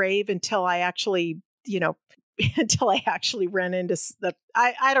super brave until I actually, until I actually run into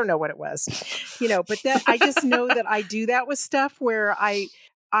I don't know what it was, but that I just know that I do that with stuff where I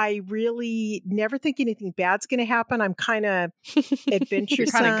really never think anything bad's going to happen. I'm kind of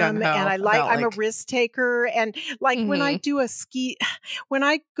adventuresome, and I'm a risk taker. And like when I do when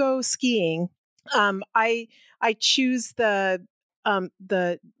I go skiing, I choose the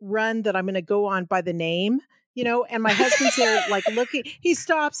run that I'm going to go on by the name. And my husband's there, like looking. He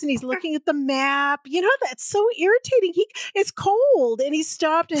stops and he's looking at the map. That's so irritating. It's cold, and he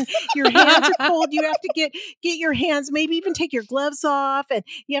stopped, and your hands are cold. You have to get your hands, maybe even take your gloves off, and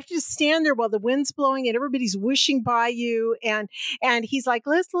you have to just stand there while the wind's blowing and everybody's whooshing by you. And he's like,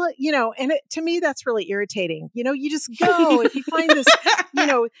 let's look, And to me, that's really irritating. You just go if you find this.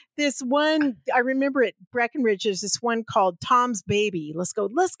 This one, I remember at Breckenridge, there's this one called Tom's Baby. Let's go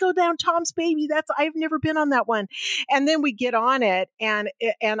down Tom's Baby. I've never been on that one. And then we get on it, and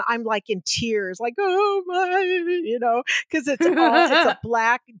I'm like in tears, like, oh my, because it's a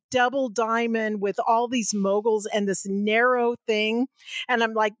black double diamond with all these moguls and this narrow thing. And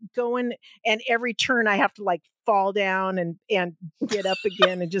I'm like going, and every turn I have to like fall down and get up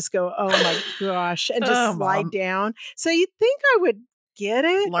again and just go, oh my gosh, and just slide down. So you'd think I would get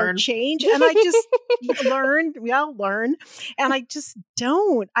it or change, and I just learn, and I just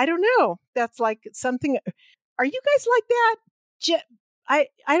don't. I don't know. That's like something. Are you guys like that? I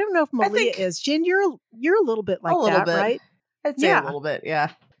don't know if Malia is. Jen, you're a little bit like that, right? I'd say a little bit,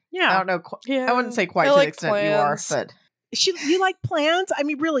 yeah. Yeah. I don't know. Yeah. I wouldn't say quite to the extent you are, but you like plans? I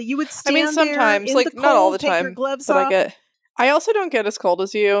mean, really, you would stand sometimes, there in like, the cold, not all the take time, your gloves but off. I also don't get as cold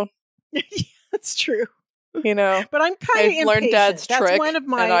as you. Yeah, that's true. You know, but I'm kind of impatient. Learned Dad's that's trick, one of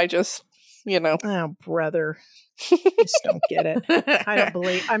my. And I just, Oh, brother, I just don't get it. I don't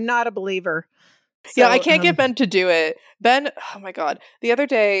believe. I'm not a believer. So, yeah, I can't get Ben to do it. Ben, oh my God, the other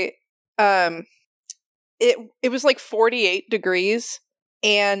day, it was like 48 degrees,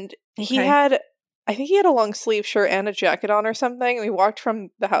 and I think he had a long sleeve shirt and a jacket on or something. And we walked from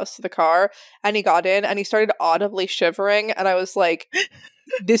the house to the car, and he got in and he started audibly shivering. And I was like,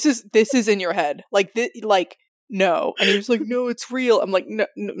 this is in your head. Like, no. And he was like, no, it's real. I'm like, no.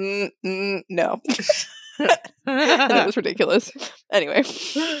 No. And it was ridiculous. Anyway.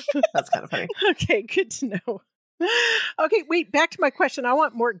 That's kind of funny. Okay, good to know. Okay, wait, back to my question. I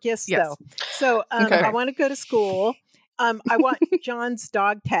want more gifts, though. So I want to go to school. I want John's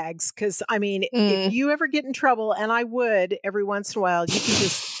dog tags because, I mean, if you ever get in trouble, and I would every once in a while, you can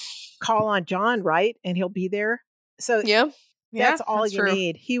just call on John, right? And he'll be there. So that's all you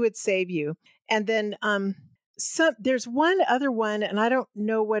need. He would save you. And then there's one other one, and I don't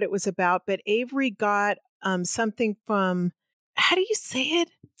know what it was about, but Avery got something from, how do you say it?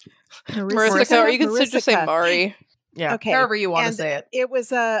 Marissa, or you can just say Mari. Yeah, okay. However you want to say it. It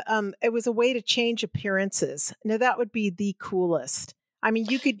was a way to change appearances. Now that would be the coolest. I mean,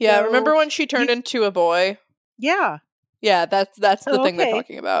 you could. Yeah, remember when she turned into a boy? Yeah, yeah, that's the thing they're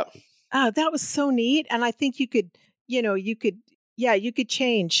talking about. That was so neat, and I think you could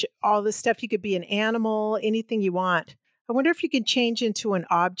change all this stuff. You could be an animal, anything you want. I wonder if you can change into an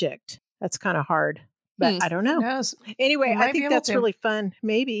object. That's kind of hard, but I don't know. Anyway, I think that's really fun.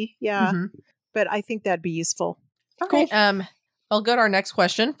 Maybe, yeah, but I think that'd be useful. Okay. Cool. I'll go to our next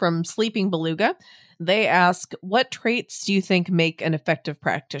question from Sleeping Beluga. They ask, what traits do you think make an effective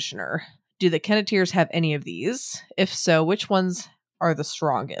practitioner? Do the Kenneteers have any of these? If so, which ones are the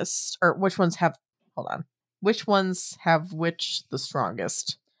strongest? Or which ones have which the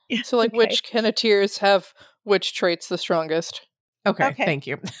strongest? So like which Kenneteers have which traits the strongest? Okay. Thank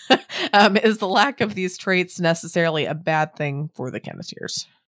you. Is the lack of these traits necessarily a bad thing for the Kenneteers?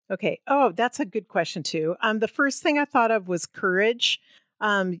 Okay. Oh, that's a good question too. The first thing I thought of was courage.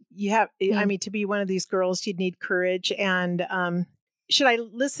 You have, I mean, to be one of these girls, you'd need courage. And should I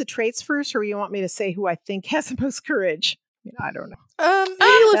list the traits first, or you want me to say who I think has the most courage? I mean, I don't know.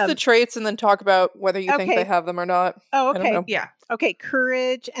 Maybe list the traits and then talk about whether you think they have them or not. Oh, okay. I don't know. Yeah. Okay.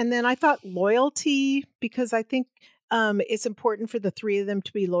 Courage. And then I thought loyalty, because I think it's important for the three of them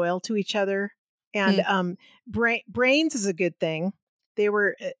to be loyal to each other. And brains is a good thing.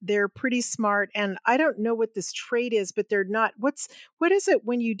 They're pretty smart, and I don't know what this trait is, but they're not. What is it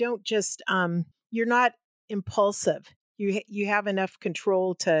when you don't just you're not impulsive? You have enough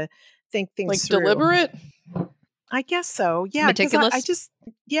control to think things like through. Deliberate. I guess so. Yeah. Meticulous.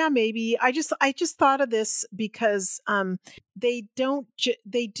 Maybe. I just thought of this because they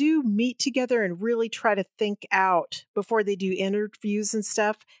do meet together and really try to think out before they do interviews and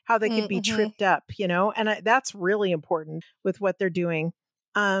stuff, how they could be tripped up, and that's really important with what they're doing.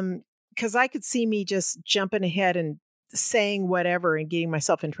 Because I could see me just jumping ahead and saying whatever and getting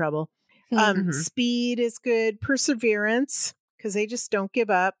myself in trouble. Speed is good. Perseverance, because they just don't give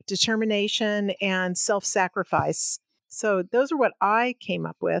up, determination, and self-sacrifice. So those are what I came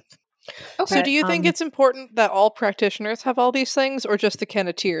up with. Okay. So do you think it's important that all practitioners have all these things, or just the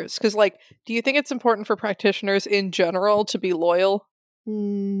Kenneteers? Because, do you think it's important for practitioners in general to be loyal?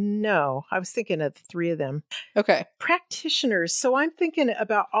 No, I was thinking of the three of them. Okay. Practitioners. So I'm thinking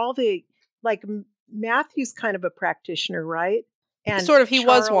about all the, Matthew's kind of a practitioner, right? And sort of, he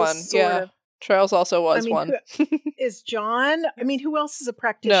Charles was one. Yeah. Charles also was one. Is John? I mean, who else is a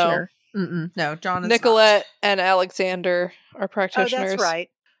practitioner? No, John is Nicolette and Alexander are practitioners. Oh, that's right.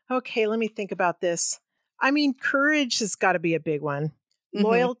 Okay, let me think about this. I mean, courage has got to be a big one.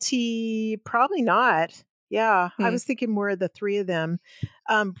 Loyalty, probably not. Yeah, I was thinking more of the three of them.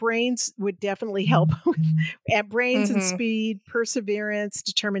 Brains would definitely help with brains and speed, perseverance,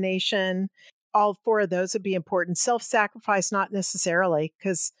 determination. All four of those would be important. Self-sacrifice, not necessarily,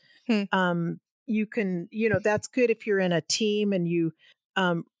 because you can, that's good if you're in a team and you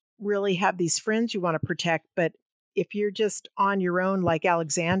really have these friends you want to protect. But if you're just on your own, like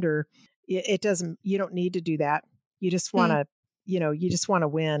Alexander, you don't need to do that. You just want to, you just want to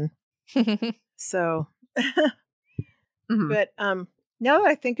win. So, but now that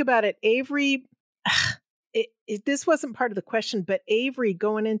I think about it, Avery, this wasn't part of the question, but Avery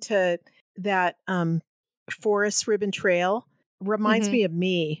going into that forest ribbon trail, reminds me of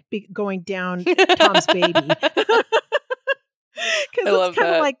me going down Tom's baby. Because it's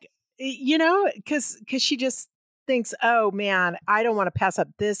kind of like, because she just thinks, oh man, I don't want to pass up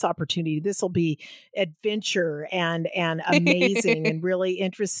this opportunity. This will be adventure and amazing and really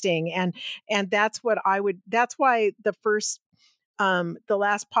interesting. And that's what that's why the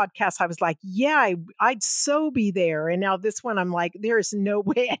last podcast I was like, yeah, I'd so be there. And now this one, I'm like, there is no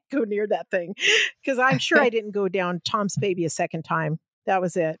way I'd go near that thing. Because I'm sure I didn't go down Tom's baby a second time. That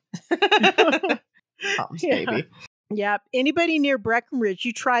was it. Tom's baby. Yeah. Anybody near Breckenridge,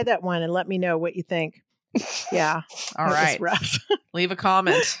 you try that one and let me know what you think. Yeah. All right. Rough. Leave a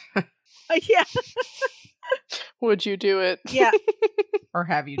comment. Yeah. Would you do it? Yeah. Or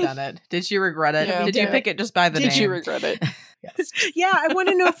have you done it? Did you regret it? Yeah. Did you pick it just by the name? Did you regret it? Yes. Yeah. I want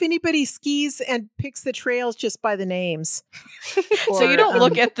to know if anybody skis and picks the trails just by the names. So you don't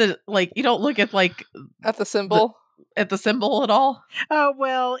look at the, at the symbol? At the symbol at all? Oh,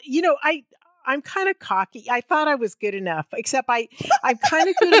 well, I'm kind of cocky. I thought I was good enough, except I'm kind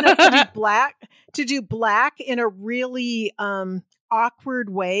of good enough to do black in a really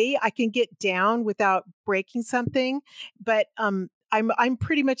awkward way. I can get down without breaking something, but I'm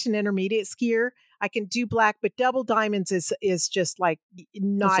pretty much an intermediate skier. I can do black, but double diamonds is just like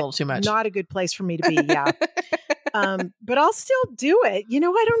not a little too much. Not a good place for me to be. Yeah. But I'll still do it. I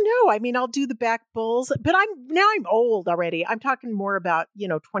don't know. I mean, I'll do the back bulls, but I'm old already. I'm talking more about,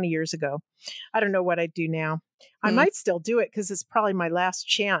 20 years ago. I don't know what I'd do now. I might still do it because it's probably my last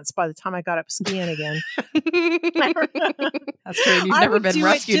chance by the time I got up skiing again. That's true. You've never been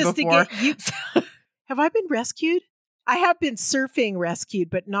rescued before. Have I been rescued? I have been surfing rescued,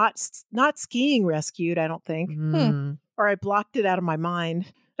 but not skiing rescued, I don't think. Or I blocked it out of my mind.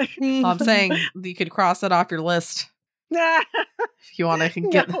 I'm saying you could cross it off your list. If you want to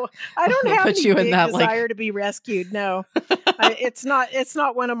get, no, I don't have put any you big in that desire to be rescued. No, it's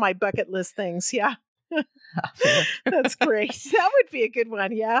not one of my bucket list things. Yeah, that's great. That would be a good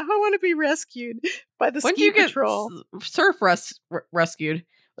one. Yeah, I want to be rescued by the ski patrol. Surf rescued.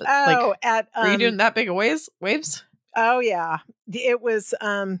 Oh, were you doing that big of waves? Oh yeah, it was.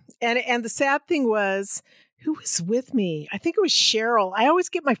 And the sad thing was, who was with me? I think it was Cheryl. I always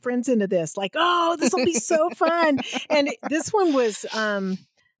get my friends into this, like, oh, this will be so fun. And this one was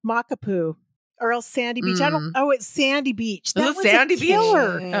Makapu or else Sandy Beach. It's Sandy Beach. That was Sandy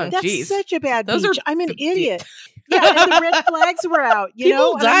killer. Beach. That's such a bad beach. I'm an idiot. Yeah, and the red flags were out.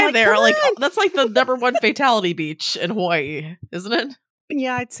 People die like, there. Like that's like the number one fatality beach in Hawaii, isn't it?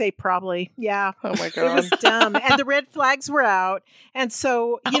 Yeah, I'd say probably. Yeah. Oh my God. It was dumb. And the red flags were out. And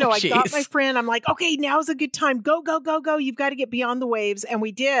so, I got my friend. I'm like, okay, now's a good time. Go, go, go, go. You've got to get beyond the waves. And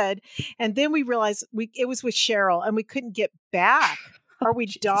we did. And then we realized it was with Cheryl and we couldn't get back or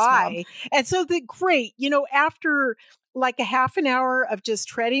we'd die. Mom. And so after like a half an hour of just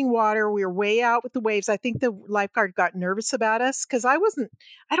treading water, we were way out with the waves. I think the lifeguard got nervous about us because I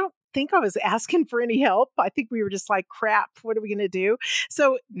don't think I was asking for any help. I think we were just like, crap, what are we going to do?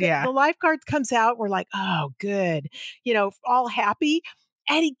 So the lifeguard comes out. We're like, oh, good. All happy.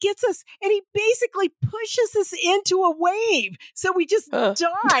 And he gets us and he basically pushes us into a wave. So we just died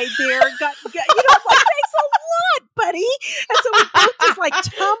there. Got thanks a lot, buddy. And so we both just like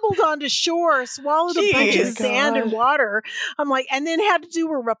tumbled onto shore, swallowed a bunch of sand and water. I'm like, and then had to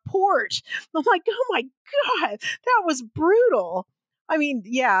do a report. I'm like, oh my God, that was brutal. I mean,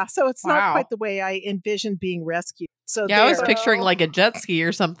 yeah. So it's not quite the way I envisioned being rescued. So I was picturing like a jet ski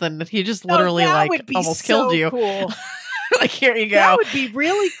or something. He just literally almost killed you. Cool. Like, here you go. That would be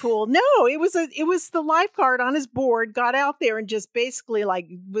really cool. No, it was the lifeguard on his board, got out there and just basically like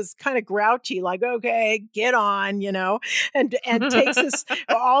was kind of grouchy, like, okay, get on, and takes us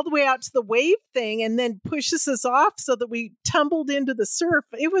all the way out to the wave thing and then pushes us off so that we tumbled into the surf.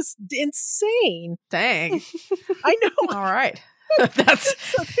 It was insane. Dang. I know. All right. That's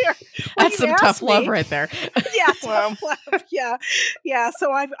some tough love right there. Yeah, tough love. Yeah. Yeah.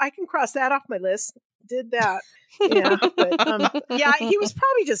 So I can cross that off my list. Did that. Yeah, but he was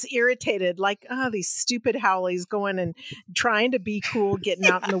probably just irritated, like, these stupid howlies going and trying to be cool, getting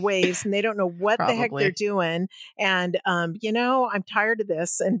out in the waves, and they don't know what the heck they're doing. And I'm tired of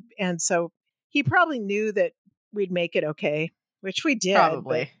this, and so he probably knew that we'd make it okay, which we did.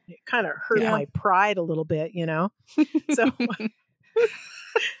 Probably, it kind of hurt my pride a little bit, So.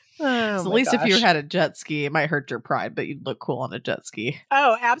 So at least if you had a jet ski, it might hurt your pride, but you'd look cool on a jet ski.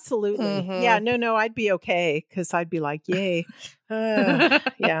 Oh, absolutely. Mm-hmm. Yeah, no, I'd be okay because I'd be like, yay.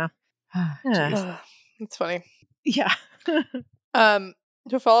 Yeah. It's funny. Yeah.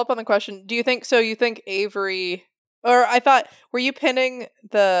 To follow up on the question, do you think Avery Or I thought, were you pinning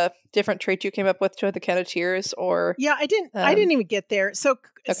the different traits you came up with to the Kenneteers, or? Yeah, I didn't even get there. So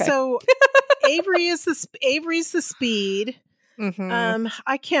Okay. so Avery's the speed. Mm-hmm.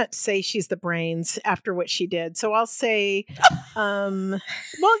 I can't say she's the brains after what she did. So I'll say well,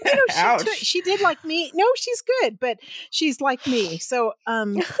 she did like me. No, she's good, but she's like me. So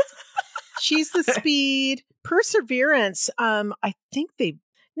she's the speed. Perseverance, I think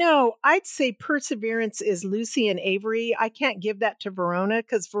I'd say Perseverance is Lucy and Avery. I can't give that to Verona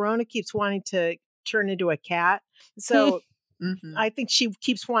because Verona keeps wanting to turn into a cat. So I think she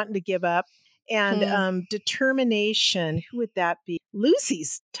keeps wanting to give up. And determination, who would that be?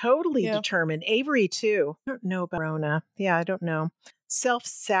 Lucy's totally determined. Avery too. I don't know about Verona. Yeah, I don't know.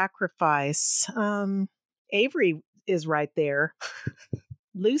 Self-sacrifice. Avery is right there.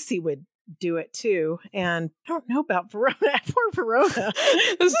 Lucy would do it too. And I don't know about Verona. Poor Verona.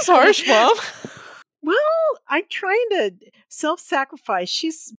 This is harsh, Mom. Well, I'm trying to self-sacrifice.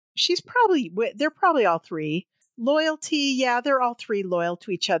 She's probably, they're probably all three. Loyalty, yeah, they're all three loyal to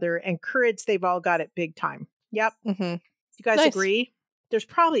each other. And courage, they've all got it big time. Yep. Mm-hmm. You guys agree? There's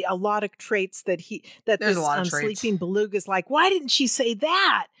probably a lot of traits that this sleeping beluga's like, why didn't she say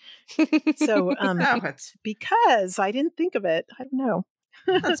that? So because I didn't think of it. I don't know.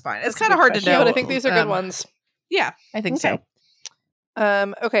 That's fine. It's kind of hard to know. But I think these are good ones. Yeah, I think so.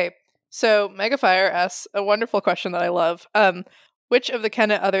 Okay. So Megafire asks a wonderful question that I love. Which of the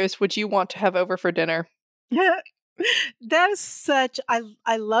Kennet others would you want to have over for dinner? That is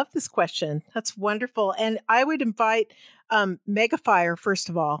I love this question. That's wonderful. And I would invite Megafire, first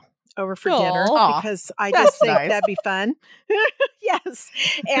of all, over for dinner because I just think that'd be fun. Yes.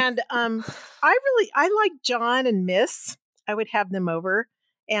 And I like John and Miss. I would have them over.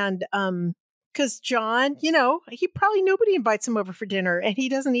 And because John, nobody invites him over for dinner and he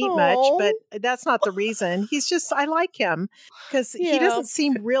doesn't eat much, but that's not the reason. He's just, I like him because he doesn't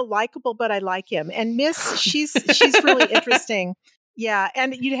seem real likable, but I like him. And Miss, she's really interesting. Yeah.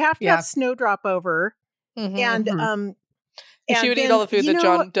 And you'd have to have Snowdrop over. Mm-hmm. And she would eat all the food that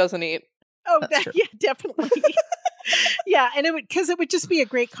John doesn't eat. Oh, yeah, definitely. Yeah, and it would just be a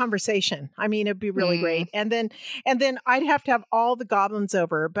great conversation. I mean, it'd be really great. And then I'd have to have all the goblins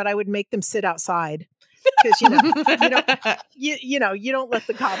over, but I would make them sit outside because you don't let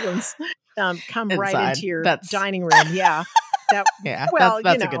the goblins come right into your dining room. Yeah. That's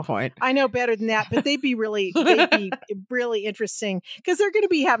a good point. I know better than that, but they'd be really interesting because they're going to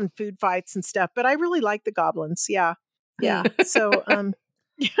be having food fights and stuff. But I really like the goblins. Yeah, yeah. So,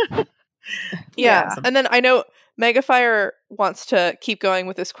 yeah. Awesome. And then I know Megafire wants to keep going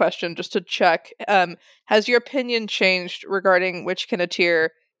with this question just to check. Has your opinion changed regarding which Kenneteer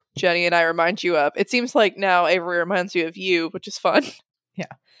Jenny and I remind you of? It seems like now Avery reminds you of you, which is fun. Yeah.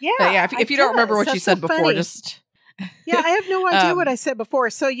 Yeah. If you don't remember what you said before, just. Yeah, I have no idea what I said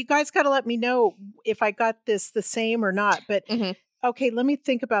before. So you guys got to let me know if I got this the same or not. But okay, let me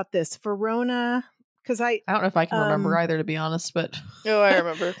think about this. Verona, because I don't know if I can remember either, to be honest. But I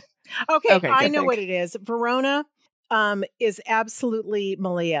remember. Okay, I know what it is. Verona is absolutely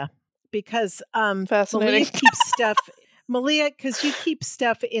Malia because fascinating. Malia, because you keep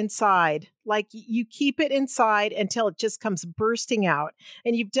stuff inside. Like you keep it inside until it just comes bursting out.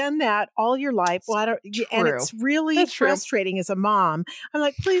 And you've done that all your life. Well, and it's really frustrating as a mom. I'm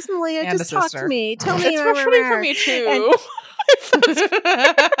like, please, Malia, just talk to me. Tell me. It's frustrating for me too.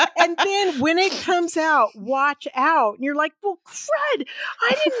 And then when it comes out, watch out. And you're like, well, crud,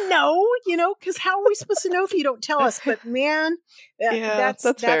 I didn't know, because how are we supposed to know if you don't tell us? But man,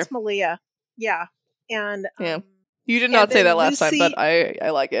 that's Malia. Yeah. And you did not say that last time, but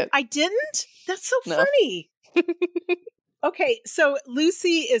I like it. I didn't? That's so funny. Okay, so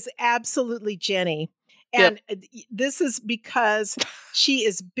Lucy is absolutely Jenny. And this is because she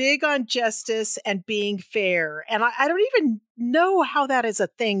is big on justice and being fair. And I don't even know how that is a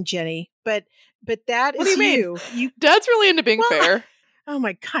thing, Jenny, but that is you. Dad's really into being fair. Oh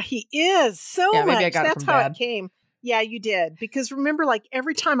my God, he is so much. Maybe I got That's it from how Dad. It came. Yeah, you did. Because remember, like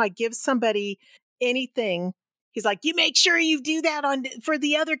every time I give somebody anything, he's like, you make sure you do that for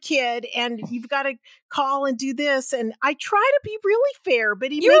the other kid, and you've got to call and do this. And I try to be really fair,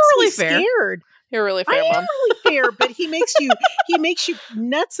 but he makes me scared. You're really fair, Mom. I am really fair, but he makes you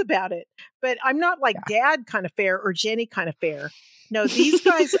nuts about it. But I'm not like Dad kind of fair or Jenny kind of fair. No, these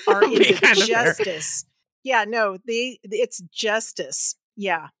guys are into justice. Yeah, no, it's justice.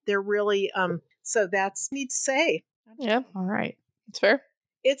 Yeah, they're really so that's need to say. Yeah. All right. It's fair.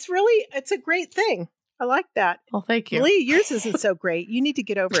 It's a great thing. I like that. Well, thank you. Malia, yours isn't so great. You need to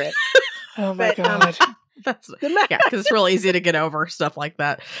get over it. Oh my God. Because it's real easy to get over stuff like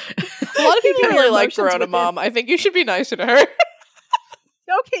that. A lot of people Keeping your really like emotions Verona, within. Mom. I think you should be nicer to her. Okay,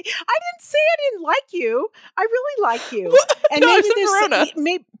 I didn't say I didn't like you. I really like you. And No, I maybe said there's Verona.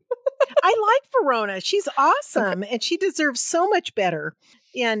 maybe I like Verona. She's awesome, and she deserves so much better.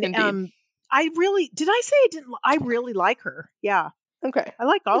 And Indeed. I really did. I say I didn't. I really like her. Yeah, Okay. I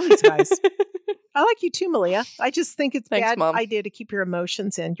like all these guys. I like you too, Malia. I just think it's Thanks, bad Mom. idea to keep your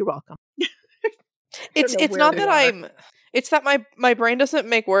emotions in. You're welcome. It's not that it's that my brain doesn't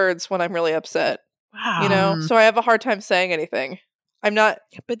make words when I'm really upset. Wow. You know? So I have a hard time saying anything. I'm not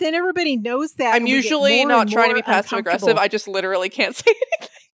But then everybody knows that. I'm usually not trying to be passive aggressive. I just literally can't say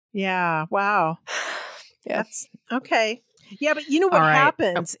anything. Yeah. Wow. Yeah. That's okay. Yeah, but you know what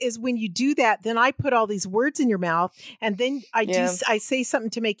happens is when you do that, then I put all these words in your mouth, and then I say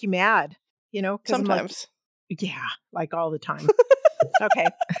something to make you mad. You know, because sometimes. Like all the time. Okay.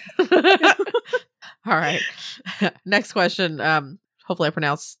 All right. Next question. Hopefully I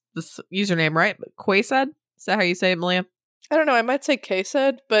pronounced this username right. But Quaysad? Is that how you say it, Malia? I don't know. I might say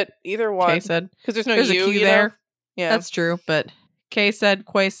K-said, but either one. K-said. Because there's no There's U, a Q there. Know? Yeah. That's true. But K-said,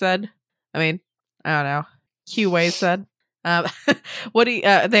 Quaysad. I mean, I don't know. Q-way said. What do you,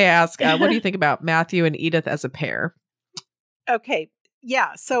 they ask, what do you think about Matthew and Edith as a pair? Okay.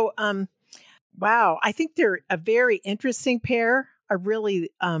 Yeah. So, wow. I think they're a very interesting pair. I really,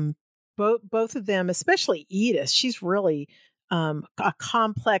 both of them, especially Edith, she's really a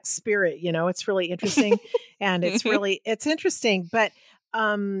complex spirit. You know, it's really interesting, and it's interesting. But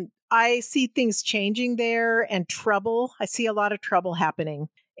I see things changing there, and trouble. I see a lot of trouble happening,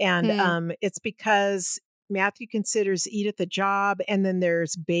 and it's because Matthew considers Edith a job, and then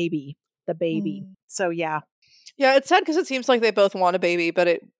there's the baby. So yeah. Yeah, it's sad because it seems like they both want a baby, but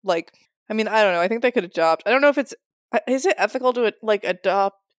it I mean, I don't know. I think they could adopt. I don't know if is it ethical to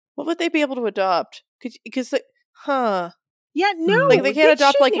adopt? What would they be able to adopt? Because yeah, no, they can't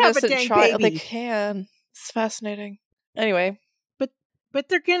adopt an innocent child. Baby. They can. It's fascinating. Anyway, but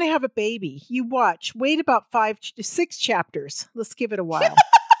they're gonna have a baby. You watch. Wait about 5 to 6 chapters. Let's give it a while.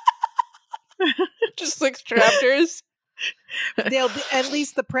 Just 6 chapters. They'll at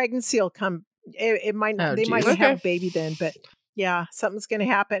least the pregnancy will come. It might not. They might not have a baby then, but yeah, something's going to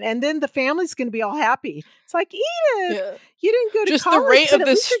happen, and then the family's going to be all happy. It's like, Edith, you didn't go to just college, the rate but of at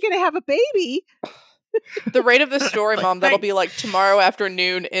least you're going to have a baby. The rate of this story, Mom, that'll be like tomorrow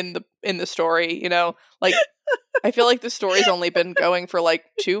afternoon in the story. You know, like I feel like the story's only been going for like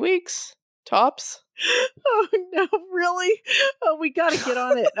 2 weeks tops. Oh no, really? Oh, we got to get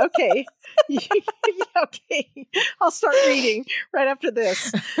on it. Okay. Okay. I'll start reading right after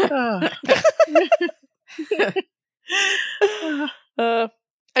this.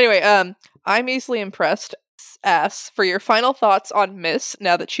 Anyway, I'm easily impressed. Ass for your final thoughts on Miss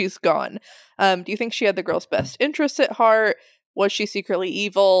now that she's gone. Do you think she had the girl's best interests at heart? Was she secretly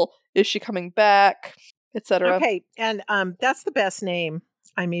evil? Is she coming back? Etc. Okay, and that's the best name.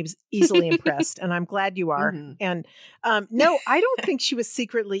 I'm easily impressed, and I'm glad you are. Mm-hmm. And no, I don't think she was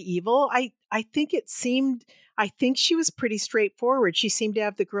secretly evil. I think she was pretty straightforward. She seemed to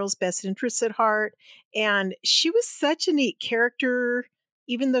have the girl's best interests at heart, and she was such a neat character.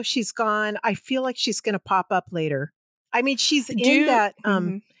 Even though she's gone, I feel like she's going to pop up later. I mean, she's that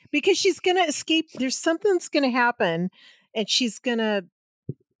because she's going to escape. There's something's going to happen, and she's going to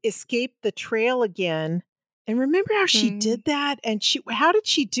escape the trail again. And remember how she did that? And how did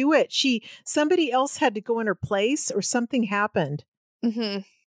she do it? Somebody else had to go in her place, or something happened. Mm-hmm.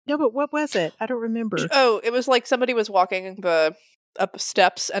 No, but what was it? I don't remember. Oh, it was like somebody was walking up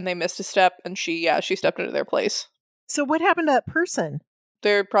steps and they missed a step, and she stepped into their place. So what happened to that person?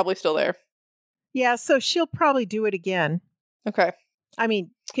 They're probably still there. Yeah, so she'll probably do it again. Okay. I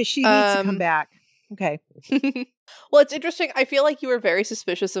mean, because she needs to come back. Okay. Well, it's interesting. I feel like you were very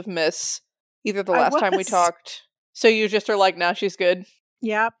suspicious of Miss either the last time we talked. So you just are like, now she's good.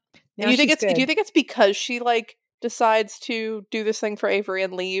 Yep. Do you think it's because she decides to do this thing for Avery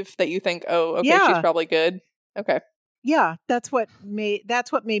and leave that you think, oh, okay, she's probably good? Okay. Yeah, that's what made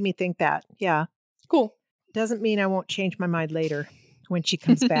me think that. Yeah. Cool. Doesn't mean I won't change my mind later when she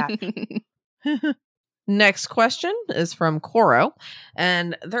comes back. Next question is from Coro,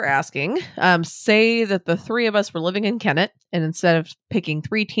 and they're asking, say that the 3 of us were living in Kennet, and instead of picking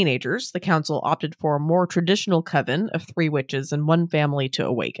 3 teenagers, the council opted for a more traditional coven of 3 witches and 1 family to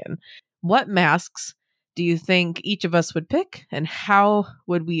awaken. What masks do you think each of us would pick, and how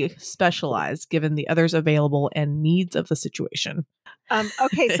would we specialize given the others available and needs of the situation?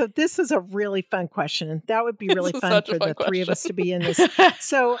 Okay, so this is a really fun question. That would be really fun for the 3 of us to be in this.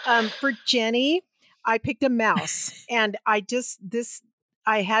 So for Jenny, I picked a mouse, and I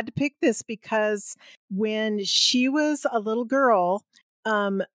had to pick this because when she was a little girl,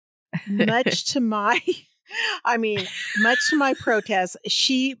 much to my protest,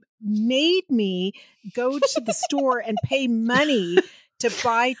 she made me go to the store and pay money to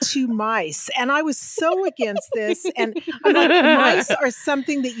buy 2 mice. And I was so against this. And I'm like, mice are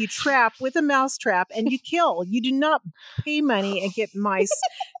something that you trap with a mouse trap and you kill. You do not pay money and get mice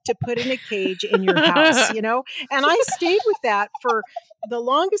to put in a cage in your house, And I stayed with that for the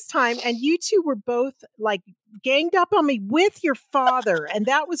longest time. And you two were both like ganged up on me with your father. And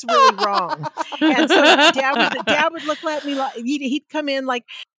that was really wrong. And so dad would look at me like, he'd come in like,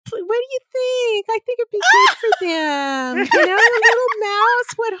 what do you think? I think it'd be good for them. A little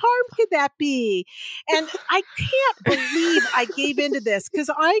mouse. What harm could that be? And I can't believe I gave into this because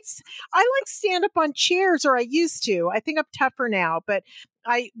I like stand up on chairs, or I used to. I think I'm tougher now, but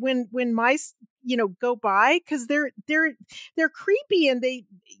when mice go by, because they're creepy and they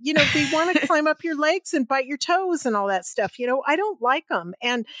they want to climb up your legs and bite your toes and all that stuff. I don't like them,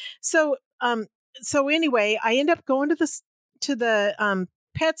 and so anyway, I end up going to the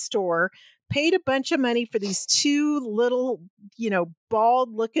pet store, paid a bunch of money for these 2 little,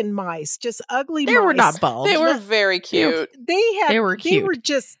 bald looking mice, just ugly mice. They were not bald. They were very cute. They were cute.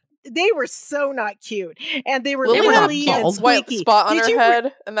 They were so not cute. And they were Lily and white spot on her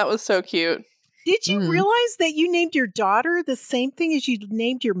head, and that was so cute. Did you realize that you named your daughter the same thing as you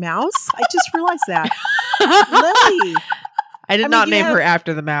named your mouse? I just realized that. Lily. I did not name her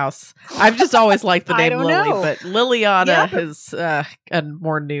after the mouse. I've just always liked the name Lily, but Liliana is a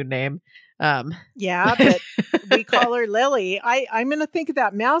more new name. Yeah, but we call her Lily. I'm going to think of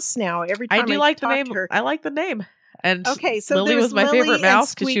that mouse now every time I like the name. Her. I like the name. And okay, so Lily was my favorite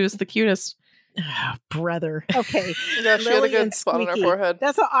mouse because she was the cutest. Oh, brother. Okay. Yeah, she had a good spot on her forehead.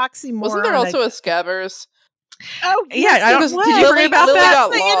 That's an oxymoron. Wasn't there also a Scabbers? Oh, yes, yeah. Did you forget about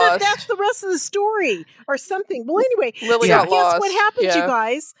Lily that? That's the rest of the story or something. Well, anyway, Lily got lost. Guess what happened, you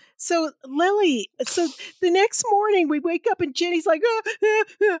guys? So the next morning we wake up and Jenny's like,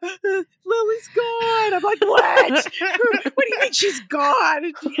 Lily's gone. I'm like, what? What do you mean she's gone?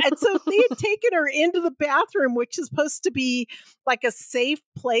 And so they had taken her into the bathroom, which is supposed to be like a safe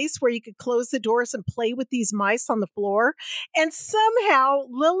place where you could close the doors and play with these mice on the floor. And somehow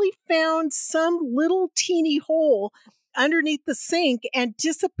Lily found some little teeny hole underneath the sink and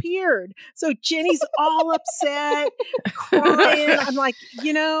disappeared. So Jenny's all upset, crying. I'm like,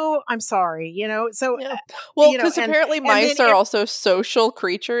 I'm sorry, so. Yeah. Well, because apparently mice are also social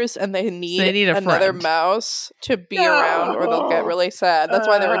creatures and they need another mouse to be around or they'll get really sad. That's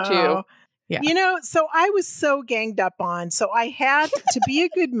why there were 2. Yeah. So I was so ganged up on. So I had to be a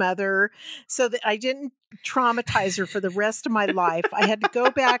good mother so that I didn't traumatize her for the rest of my life. I had to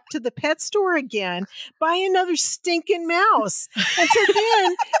go back to the pet store again, buy another stinking mouse. And so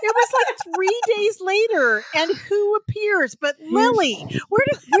then it was like 3 days later, and who appears but Lily? Where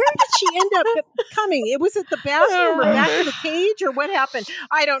did she end up coming? It was at the bathroom or back in the cage, or what happened?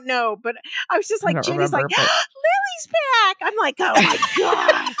 I don't know. But I was just like, Jenny's like, Lily's back. I'm like, oh my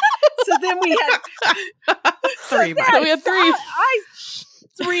God. So then we had 3 mice. So we had 3.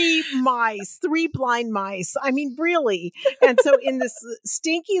 3 mice, 3 blind mice. I mean, really. And so in this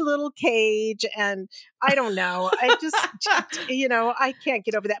stinky little cage, and I don't know. I just, I can't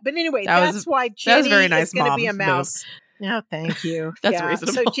get over that. But anyway, that's why Jenny is going to be a mouse. No, thank you. That's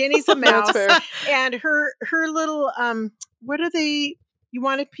reasonable. So Jenny's a mouse, and her little what are they? You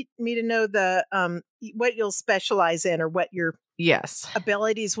wanted me to know the what you'll specialize in or what your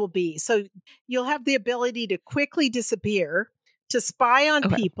abilities will be. So you'll have the ability to quickly disappear, to spy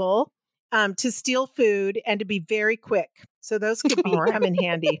on people, to steal food, and to be very quick. So those could come in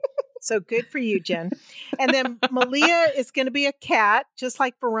handy. So good for you, Jen. And then Malia is going to be a cat, just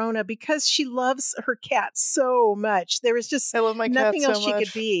like Verona, because she loves her cat so much. There is just nothing else she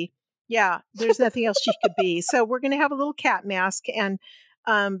could be. Yeah, there's nothing else she could be. So we're going to have a little cat mask, and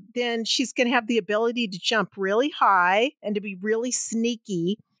then she's going to have the ability to jump really high and to be really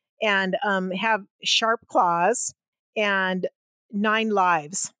sneaky and have sharp claws and 9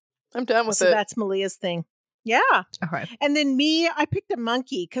 lives. I'm done with it. So that's Malia's thing. Yeah. Okay. And then me, I picked a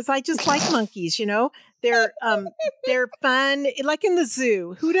monkey because I just like monkeys, They're fun. Like in the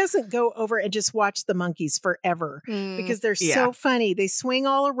zoo, who doesn't go over and just watch the monkeys forever? Because they're so funny. They swing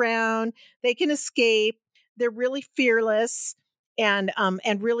all around. They can escape. They're really fearless and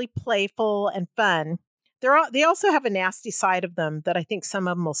really playful and fun. They also have a nasty side of them that I think some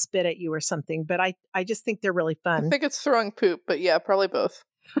of them will spit at you or something, but I just think they're really fun. I think it's throwing poop, but yeah, probably both.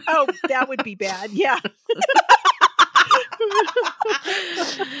 Oh, that would be bad. Yeah.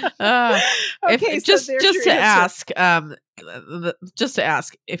 Okay, just to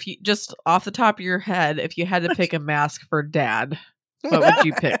ask, if you just off the top of your head, if you had to pick a mask for Dad, What would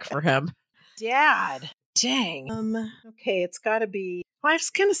you pick for him? Dad. Dang. Okay, it's got to be. I'm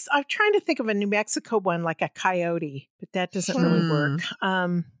trying to think of a New Mexico one, like a coyote, but that doesn't really work.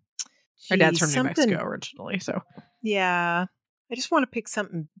 Our dad's from New Mexico originally, so yeah. I just want to pick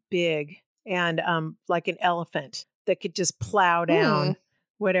something big and like an elephant that could just plow down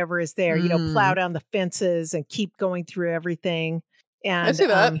whatever is there. You know, plow down the fences and keep going through everything. And I see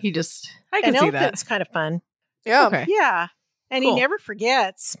that. I can see that. An elephant's kind of fun. Yeah. Okay. Yeah. And Cool. he never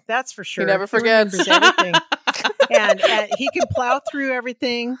forgets. That's for sure. He never forgets. He remembers everything. and he can plow through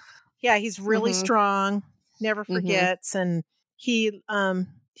everything. Yeah, he's really strong. Never forgets. And he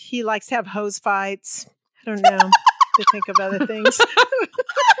likes to have hose fights. I don't know to think of other things.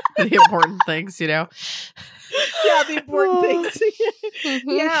 The important things, you know. Yeah, the important things.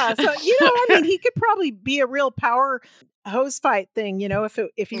 Yeah, so I mean, he could probably be a real power hose fight thing,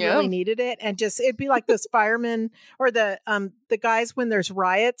 if he really needed it, and it'd be like those firemen or the guys when there's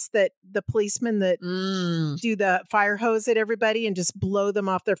riots, that the policemen that do the fire hose at everybody and just blow them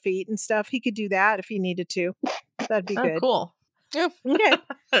off their feet and stuff. He could do that if he needed to. That'd be good. Cool. Yeah. Okay.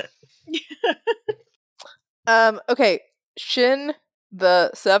 Okay. Shin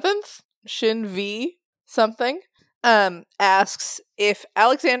the 7th, Shin V something, asks if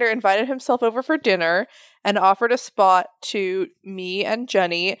Alexander invited himself over for dinner and offered a spot to me and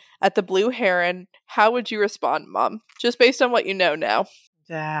Jenny at the Blue Heron, how would you respond, Mom? Just based on what you know now.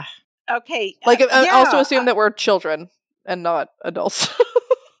 Okay. Also assume that we're children and not adults.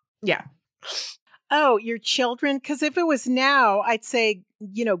 Yeah. Oh, your children? Because if it was now, I'd say,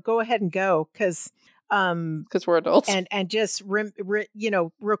 go ahead and go. Because we're adults. And just,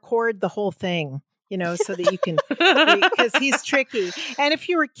 record the whole thing. So that you can, because he's tricky. And if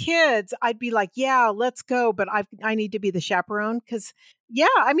you were kids, I'd be like, yeah, let's go. But I need to be the chaperone because,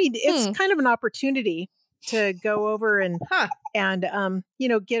 I mean, it's kind of an opportunity to go over and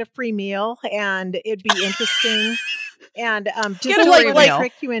get a free meal, and it'd be interesting. And just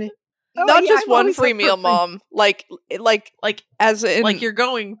trick you in. Not just one free meal, Mom. Like as in, like you're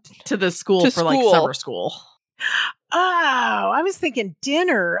going to the school for like summer school. Oh, I was thinking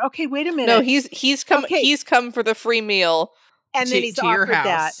dinner. Okay, wait a minute. No, he's come. Okay. He's come for the free meal, and then he's offered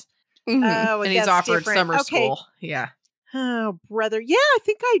that. Mm-hmm. Oh, and he's offered summer school. Yeah. Oh, brother. Yeah, I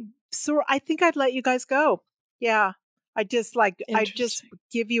think I'd let you guys go. Yeah, I just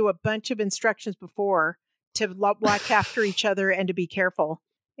give you a bunch of instructions before to watch after each other and to be careful.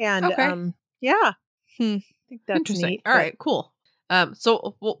 And I think that's neat. All right, cool.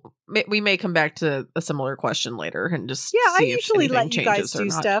 So we may come back to a similar question later and just see I usually if let you guys do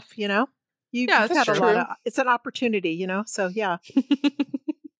stuff. You've had a lot of. It's an opportunity, So yeah.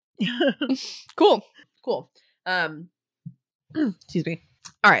 Cool. Excuse me.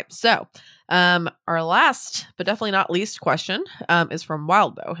 All right. So, our last but definitely not least question is from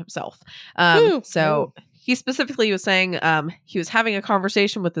Wildbow himself. He specifically was saying he was having a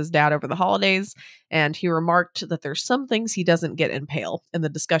conversation with his dad over the holidays, and he remarked that there's some things he doesn't get in Pale in the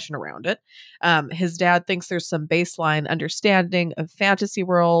discussion around it. His dad thinks there's some baseline understanding of fantasy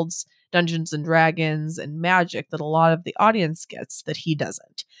worlds, Dungeons and Dragons, and magic that a lot of the audience gets that he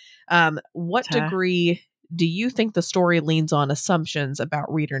doesn't. What degree do you think the story leans on assumptions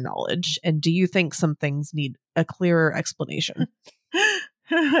about reader knowledge? And do you think some things need a clearer explanation?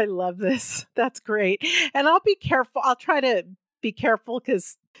 I love this. That's great. And I'll be careful. I'll try to be careful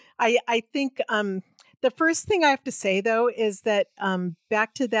because I think the first thing I have to say, though, is that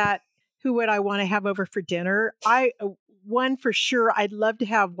back to that, who would I want to have over for dinner? One for sure, I'd love to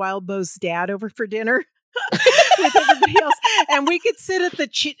have Wildbow's dad over for dinner. With everybody else, and we could sit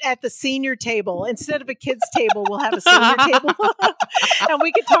at the senior table instead of a kids table. We'll have a senior table, and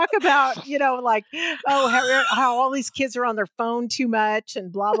we could talk about how all these kids are on their phone too much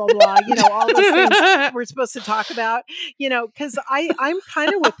and blah blah blah. All those things we're supposed to talk about. Because I'm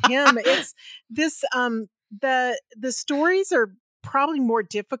kind of with him. It's this the stories are probably more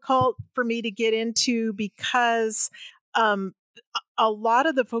difficult for me to get into because a lot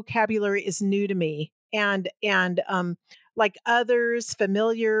of the vocabulary is new to me. And like others,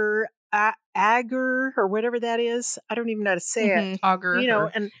 familiar, agar or whatever that is. I don't even know how to say it. Augur.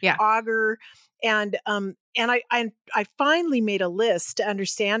 Augur. And I finally made a list to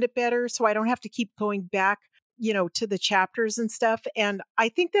understand it better, so I don't have to keep going back, to the chapters and stuff. And I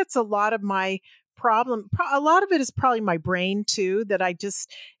think that's a lot of my problem. A lot of it is probably my brain too, that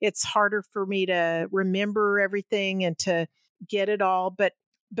it's harder for me to remember everything and to get it all. But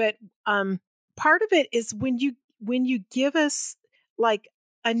part of it is when you give us like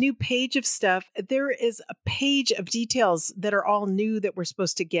a new page of stuff, there is a page of details that are all new that we're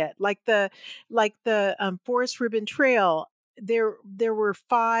supposed to get, like the Forest Ribbon Trail. there were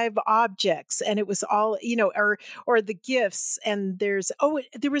 5 objects, and it was all, or the gifts, and there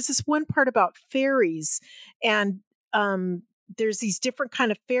was this one part about fairies, and there's these different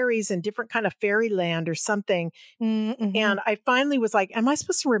kind of fairies and different kind of fairyland or something. Mm-hmm. And I finally was like, am I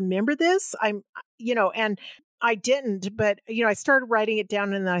supposed to remember this? And I didn't, but I started writing it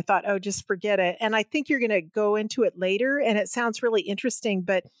down, and then I thought, oh, just forget it. And I think you're going to go into it later, and it sounds really interesting,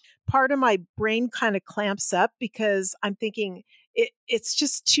 but part of my brain kind of clamps up because I'm thinking it's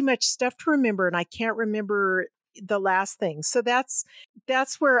just too much stuff to remember, and I can't remember the last thing. So that's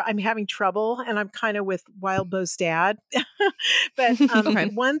where I'm having trouble, and I'm kind of with Wildbow's dad. But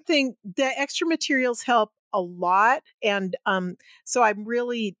one thing, the extra materials help a lot, and so I'm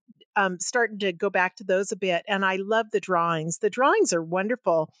really starting to go back to those a bit, and I love the drawings. The drawings are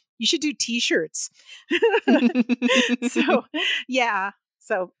wonderful. You should do t-shirts. So yeah.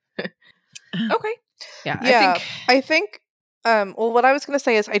 So okay. Yeah. I think well, what I was going to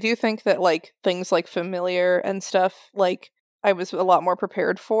say is I do think that like things like familiar and stuff, like I was a lot more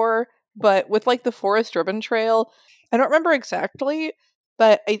prepared for, but with like the forest ribbon trail, I don't remember exactly,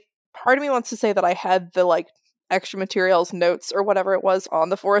 but part of me wants to say that I had the like extra materials notes or whatever it was on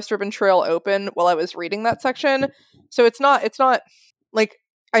the forest ribbon trail open while I was reading that section. So it's not like,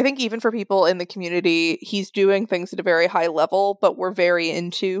 I think even for people in the community, he's doing things at a very high level, but we're very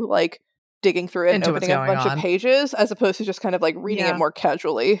into like digging through it and opening up a bunch of pages, as opposed to just kind of like reading it more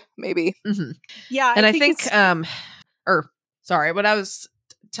casually, maybe. Mm-hmm. Yeah. And I think sorry, what I was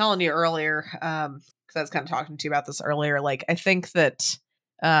telling you earlier, because I was kind of talking to you about this earlier, like I think that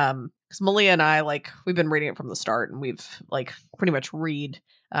because Malia and I, like, we've been reading it from the start, and we've like pretty much read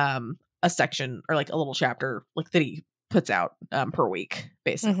a section or like a little chapter like that he puts out per week,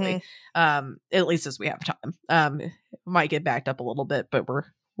 basically. At least as we have time. It might get backed up a little bit, but we're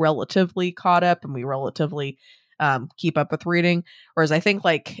relatively caught up, and we relatively keep up with reading. Whereas I think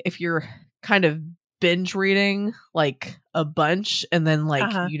like if you're kind of binge reading like a bunch and then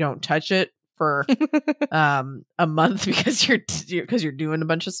like you don't touch it for a month because you're doing a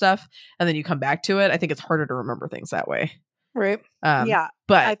bunch of stuff, and then you come back to it, I think it's harder to remember things that way. Right. Yeah.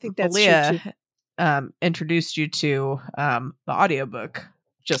 But I think that's Malia true too. Introduced you to the audiobook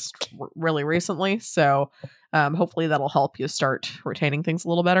just really recently, so hopefully that'll help you start retaining things a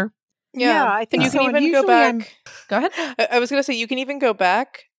little better. Yeah, I think you so. can even go back. Go ahead. I was going to say you can even go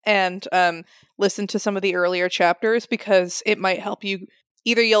back and listen to some of the earlier chapters, because it might help you.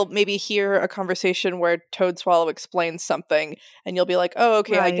 Either you'll maybe hear a conversation where Toadswallow explains something, and you'll be like, "Oh,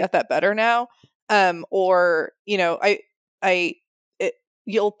 okay, I get that better now." Or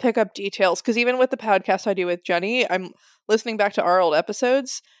you'll pick up details, because even with the podcast I do with Jenny, I'm listening back to our old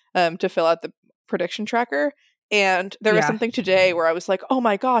episodes to fill out the prediction tracker. And there was something today where I was like, oh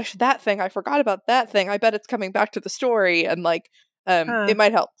my gosh, that thing, I forgot about that thing. I bet it's coming back to the story. And like, it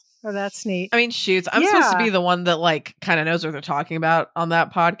might help. Oh, that's neat. I mean, shoots, I'm supposed to be the one that like kind of knows what they're talking about on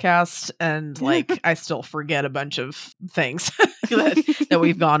that podcast. And like, I still forget a bunch of things that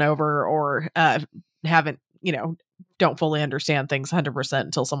we've gone over, or haven't, don't fully understand things 100%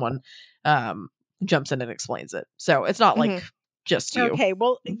 until someone jumps in and explains it. So it's not like just you. Okay.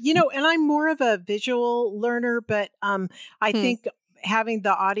 Well, and I'm more of a visual learner, but I think having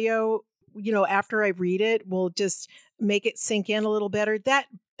the audio, after I read it, will just make it sink in a little better. That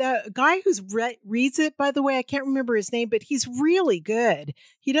the guy who's reads it, by the way, I can't remember his name, but he's really good.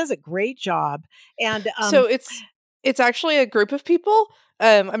 He does a great job. And so it's actually a group of people.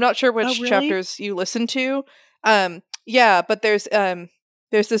 I'm not sure which chapters you listen to. But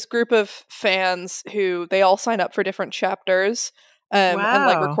there's this group of fans who they all sign up for different chapters, and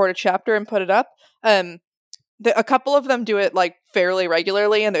like record a chapter and put it up. A couple of them do it like fairly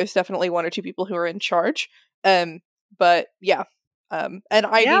regularly, and there's definitely one or two people who are in charge. But yeah. And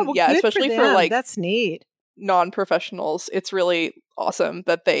especially for like, that's neat, non-professionals, it's really awesome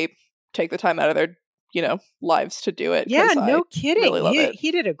that they take the time out of their lives to do it. Yeah, no kidding. Really love it.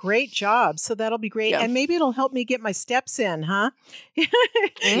 He did a great job, so that'll be great. And maybe it'll help me get my steps in, huh?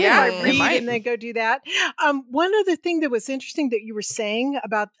 It might. And then go do that. One other thing that was interesting that you were saying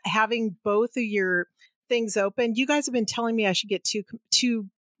about having both of your things open, you guys have been telling me I should get two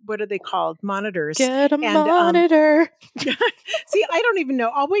what are they called? Monitors. Get a monitor. See, I don't even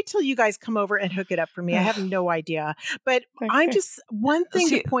know. I'll wait till you guys come over and hook it up for me. I have no idea. But I'm just, one thing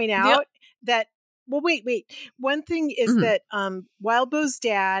to point out that, well, wait. One thing is that Wildbow's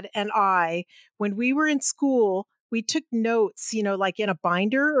dad and I, when we were in school, we took notes, like in a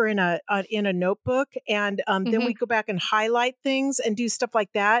binder or in a notebook, and then we go back and highlight things and do stuff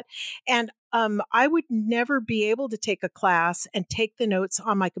like that. And I would never be able to take a class and take the notes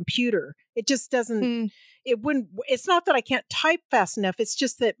on my computer. It just doesn't, it's not that I can't type fast enough. It's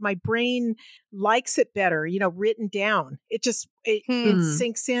just that my brain likes it better, written down. It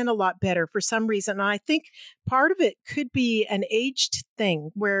sinks in a lot better for some reason. And I think part of it could be an aged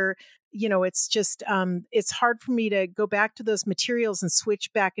thing where, it's just, it's hard for me to go back to those materials and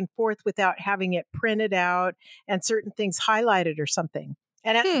switch back and forth without having it printed out and certain things highlighted or something.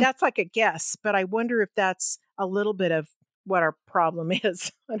 And that's like a guess, but I wonder if that's a little bit of what our problem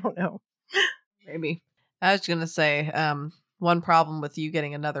is. I don't know. Maybe. I was going to say, one problem with you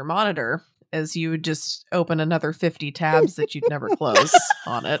getting another monitor is you would just open another 50 tabs that you'd never close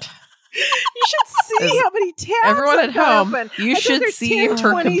on it. You should see how many tabs everyone I've at got home, open. you should see 10,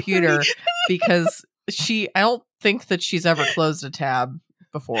 her 20, computer 30. because I don't think that she's ever closed a tab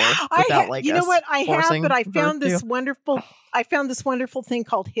before without like you know what I have, but I her found this to. wonderful thing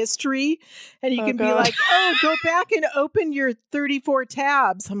called history, and you can be God. like, oh, go back and open your 34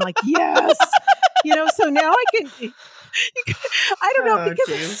 tabs. I'm like, yes. So now I can I don't know, because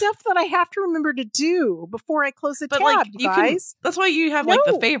it's stuff that I have to remember to do before I close a tab, like, you guys. that's why you have like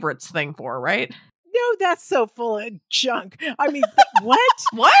the favorites thing for, right? No, that's so full of junk. I mean, what?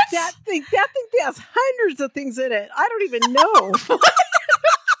 What? That thing has hundreds of things in it. I don't even know.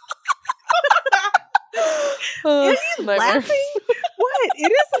 Are you laughing? What?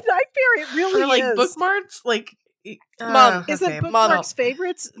 It is a nightmare. It really for like is. bookmarks, like Mom, is it bookmarks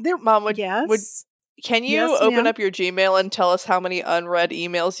favorites? Mom, yes. Can you Yes, open ma'am. up your Gmail and tell us how many unread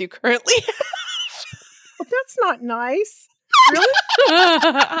emails you currently have? Well, that's not nice. Really?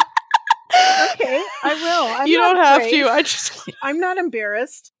 Okay, I will. You don't have to. I'm not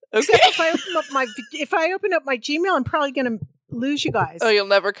embarrassed. Okay. Except if I open up my Gmail, I'm probably going to lose you guys. Oh, you'll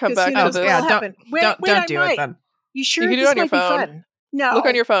never come back to this. Yeah, happen. don't do it then. You sure? You can do it This on your might be phone. fun. No, Look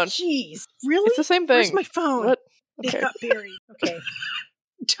on your phone. Jeez, really? It's the same thing. Where's my phone? What? It Okay. got buried. Okay.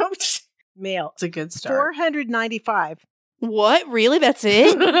 Don't mail. It's a good start. 495. What? Really? That's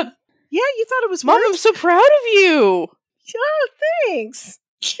it? Yeah, you thought it was Mom, I'm worse? so proud of you. Oh, thanks.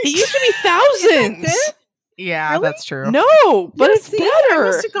 It used to be thousands. good? Yeah, Really? that's true. No, but Yeah, it's see, I better.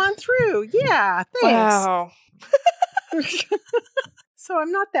 must have gone through. Yeah, thanks. Wow. So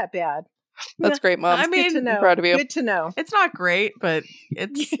I'm not that bad. That's great, Mom. I mean, Good to know. I'm proud of you. Good to know. It's not great, but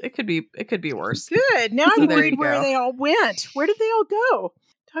it could be worse. Good. Now So I'm there worried you where go. they all went. Where did they all go?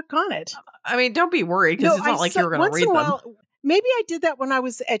 Doggone it. I mean, don't be worried because it's not like you were going to read them. Maybe I did that when I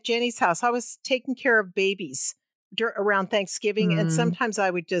was at Jenny's house. I was taking care of babies around Thanksgiving, and sometimes I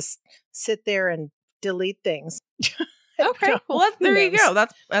would just sit there and delete things. Okay, well, there you go.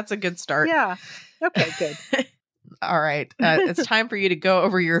 That's a good start. Yeah. Okay, good. All right, it's time for you to go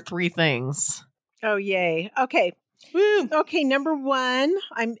over your 3 things. Oh, yay. Okay. Woo. Okay, number 1,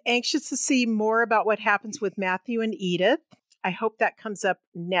 I'm anxious to see more about what happens with Matthew and Edith. I hope that comes up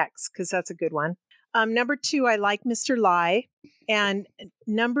next because that's a good one. Number 2, I like Mr. Lai. And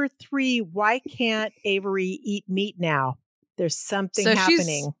number 3, why can't Avery eat meat now? There's something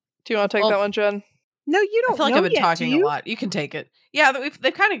happening. Do you want to take that one, Jen? No, you don't I feel like know I've been yet, talking do you? a lot. You can take it. Yeah,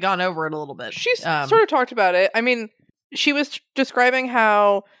 they've kind of gone over it a little bit. She's sort of talked about it. I mean, she was describing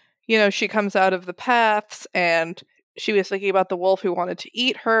how, she comes out of the paths and she was thinking about the wolf who wanted to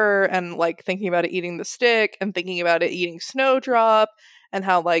eat her and like thinking about it eating the stick and thinking about it eating Snowdrop and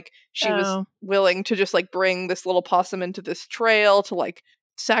how like she was willing to just like bring this little possum into this trail to like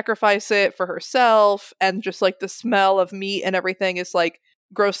sacrifice it for herself, and just like the smell of meat and everything is like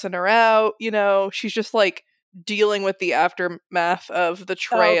grossing her out. She's just like dealing with the aftermath of the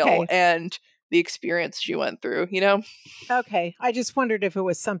trail and the experience she went through. Okay, I just wondered if it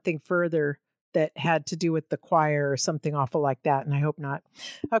was something further that had to do with the choir or something awful like that, and I hope not.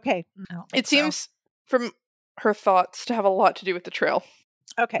 Okay. It seems from her thoughts to have a lot to do with the trail.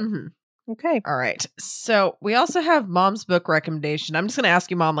 Okay. Mm-hmm. Okay. All right. So we also have Mom's book recommendation. I'm just going to ask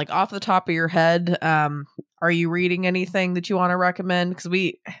you, Mom, like off the top of your head, are you reading anything that you want to recommend? Because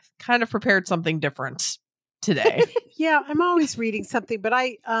we kind of prepared something different today. Yeah, I'm always reading something, but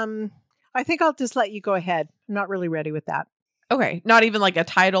I think I'll just let you go ahead. I'm not really ready with that. Okay. Not even like a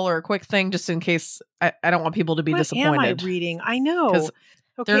title or a quick thing, just in case. I don't want people to be disappointed. What am I reading? I know.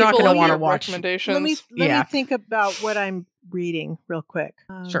 They're not going to want to watch. Recommendations. Let me think about what I'm reading real quick.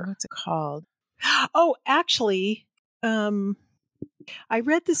 Sure. What's it called? Oh, actually, I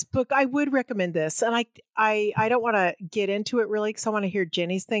read this book. I would recommend this, and I don't want to get into it really because I want to hear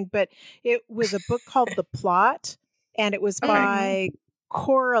Jenny's thing. But it was a book called The Plot, and it was by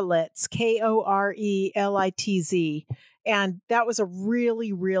Korelitz, Korelitz, and that was a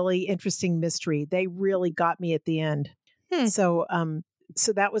really, really interesting mystery. They really got me at the end. So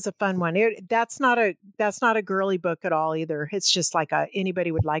that was a fun one. That's not a girly book at all either. It's just like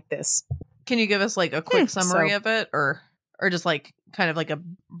anybody would like this. Can you give us like a quick summary of it, or just like kind of like a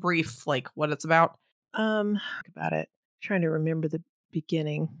brief, like what it's about? About it. Trying to remember the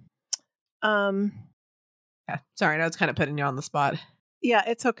beginning. Yeah, sorry, I was kind of putting you on the spot. Yeah,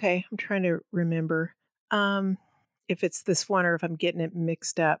 it's okay. I'm trying to remember if it's this one or if I'm getting it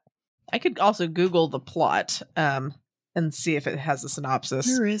mixed up. I could also Google the plot and see if it has a synopsis.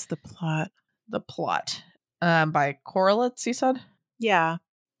 Where is the plot? The plot by Correlates, you said? Yeah.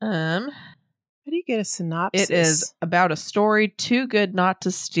 How do you get a synopsis? It is about a story too good not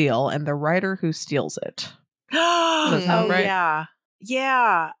to steal and the writer who steals it. Does that sound right? Yeah.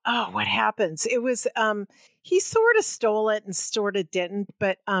 Yeah. Oh, what happens? It was he sort of stole it and sort of didn't,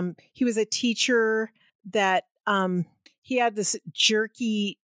 but he was a teacher that he had this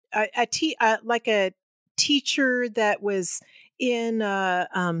jerky like a teacher that was in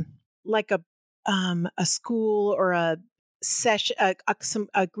like a school or a session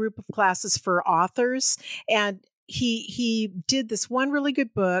a group of classes for authors, and he did this one really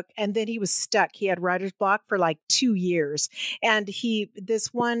good book, and then he was stuck. He had writer's block for like 2 years, and this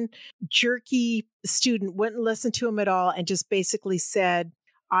one jerky student wouldn't listen to him at all and just basically said,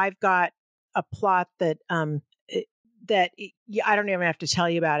 I've got a plot that I don't even have to tell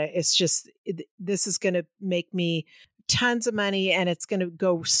you about it. It's just, this is going to make me tons of money and it's going to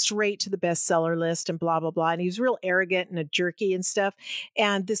go straight to the bestseller list and blah, blah, blah. And he was real arrogant and a jerky and stuff.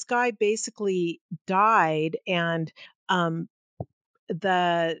 And this guy basically died, and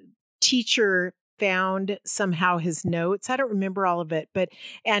the teacher found somehow his notes. I don't remember all of it, but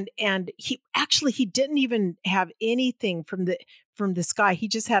and he didn't even have anything from this guy. He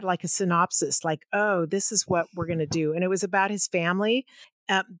just had like a synopsis, like, oh, this is what we're going to do. And it was about his family.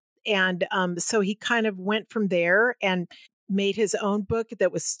 So he kind of went from there and made his own book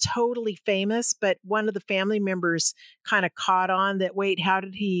that was totally famous. But one of the family members kind of caught on that, wait, how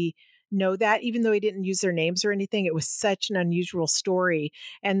did he know that? Even though he didn't use their names or anything, it was such an unusual story.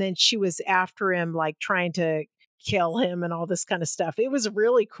 And then she was after him, like trying to kill him and all this kind of stuff. It was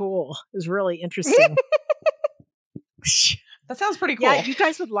really cool. It was really interesting. That sounds pretty cool. Yeah, you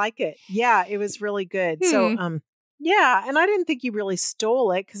guys would like it. Yeah, it was really good. So, yeah, and I didn't think he really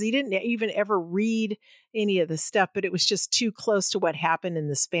stole it because he didn't even ever read any of the stuff, but it was just too close to what happened in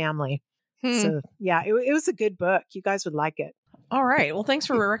this family. So, yeah, it was a good book. You guys would like it. All right. Well, thanks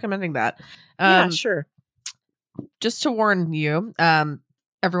for recommending that. Yeah, sure. Just to warn you,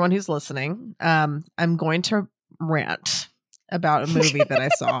 everyone who's listening, I'm going to rant about a movie that I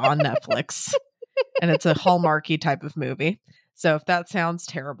saw on Netflix, and it's a Hallmarky type of movie. So if that sounds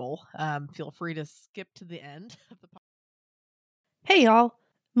terrible, feel free to skip to the end of the podcast. Hey y'all,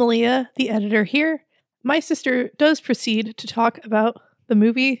 Malia, the editor here. My sister does proceed to talk about the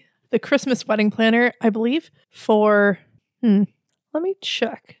movie The Christmas Wedding Planner, I believe, for, let me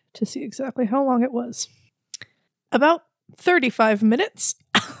check to see exactly how long it was. About 35 minutes,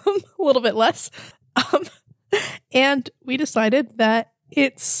 a little bit less. And we decided that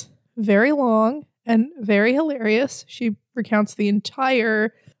it's very long and very hilarious. She recounts the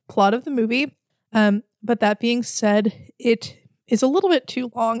entire plot of the movie. But that being said, it is a little bit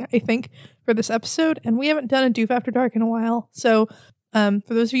too long, I think, for this episode. And we haven't done a Doof After Dark in a while. So for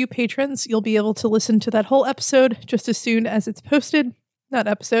those of you patrons, you'll be able to listen to that whole episode just as soon as it's posted. Not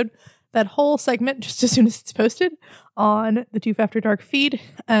episode, that whole segment just as soon as it's posted on the Doof After Dark feed.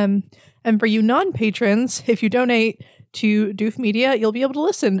 And for you non-patrons, if you donate to Doof Media, you'll be able to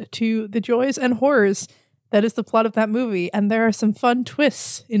listen to the joys and horrors that is the plot of that movie. And there are some fun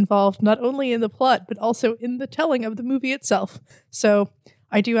twists involved, not only in the plot, but also in the telling of the movie itself. So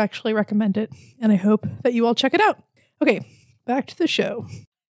I do actually recommend it, and I hope that you all check it out. Okay, back to the show.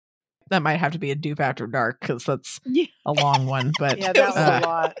 That might have to be a Doof After Dark, because that's a long one. But yeah, that was a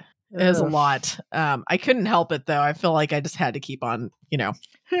lot. It was a lot. I couldn't help it, though. I feel like I just had to keep on, That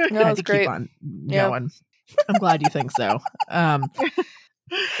was great. Keep on going. I'm glad you think so.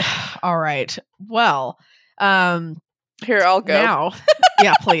 All right. Well, here, I'll go. Now.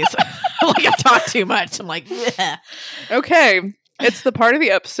 Yeah, please. Like, I've talked too much. I'm like, yeah. Okay. It's the part of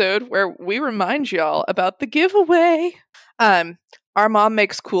the episode where we remind y'all about the giveaway. Our mom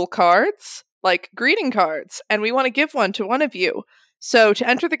makes cool cards, like greeting cards, and we want to give one to one of you. So to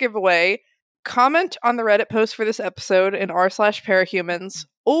enter the giveaway, comment on the Reddit post for this episode in r/parahumans,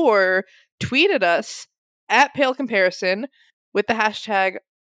 or tweet at us at Pale Comparison with the hashtag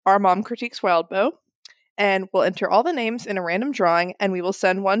 #OurMomCritiquesWildbow, and we'll enter all the names in a random drawing, and we will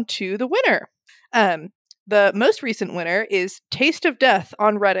send one to the winner. The most recent winner is Taste of Death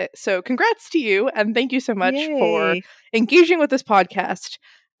on Reddit. So congrats to you, and thank you so much for engaging with this podcast.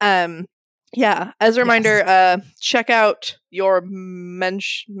 Yeah. As a reminder, check out your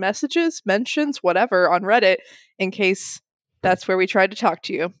mentions, whatever, on Reddit in case that's where we tried to talk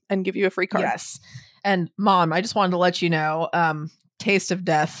to you and give you a free card. Yes. And Mom, I just wanted to let you know, Taste of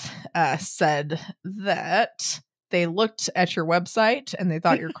Death said that they looked at your website and they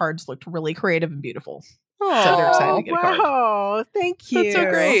thought your cards looked really creative and beautiful. Aww. So they're excited to get a card. Wow. Thank you. That's so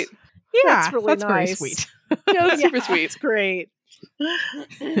great. Yeah, that's really nice. Very sweet. Yeah, that's super sweet. It's great.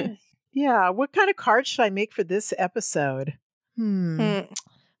 Yeah. What kind of card should I make for this episode? Should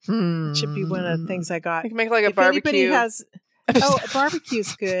be one of the things I got. You can make like a if barbecue. Anybody has, a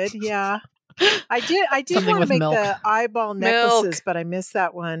barbecue's good. Yeah. I did want to make milk. the eyeball necklaces, but I missed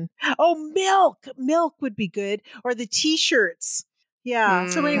that one. Oh, milk would be good, or the t-shirts. Yeah.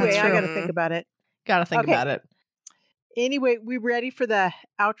 So anyway, I got to think about it. Got to think about it. Anyway, we ready for the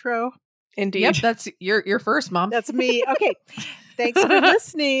outro? Indeed. Yep, that's your first, Mom. That's me. Okay. Thanks for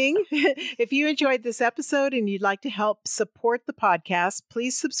listening. If you enjoyed this episode and you'd like to help support the podcast,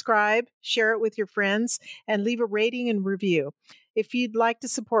 please subscribe, share it with your friends, and leave a rating and review. If you'd like to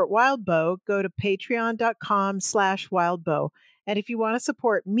support Wildbow, go to patreon.com/wildbow. And if you want to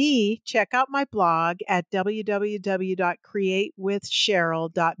support me, check out my blog at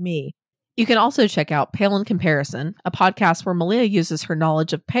www.createwithcheryl.me. You can also check out Pale in Comparison, a podcast where Malia uses her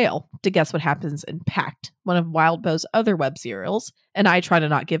knowledge of Pale to guess what happens in Pact, one of Wildbow's other web serials, and I try to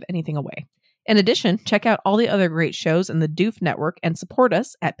not give anything away. In addition, check out all the other great shows in the Doof Network and support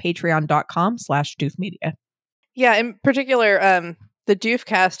us at patreon.com/doofmedia. Yeah, in particular, the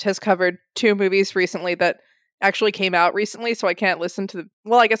Doofcast has covered 2 movies recently that actually came out recently, so I can't listen to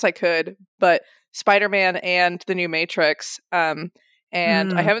well, I guess I could, but Spider-Man and the new Matrix.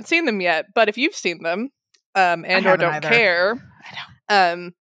 And I haven't seen them yet, but if you've seen them, and or don't either. care,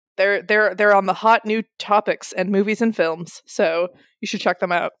 they're on the hot new topics and movies and films, so you should check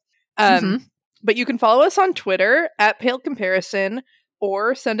them out. But you can follow us on Twitter at Pale Comparison,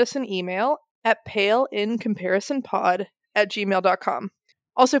 or send us an email at paleincomparisonpod@gmail.com.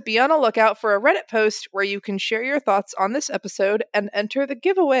 Also, be on a lookout for a Reddit post where you can share your thoughts on this episode and enter the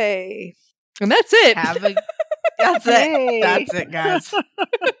giveaway. And that's it. That's it. That's it, guys.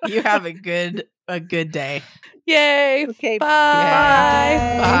 You have a good day. Yay. Okay.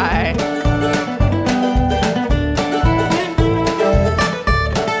 Bye. Bye.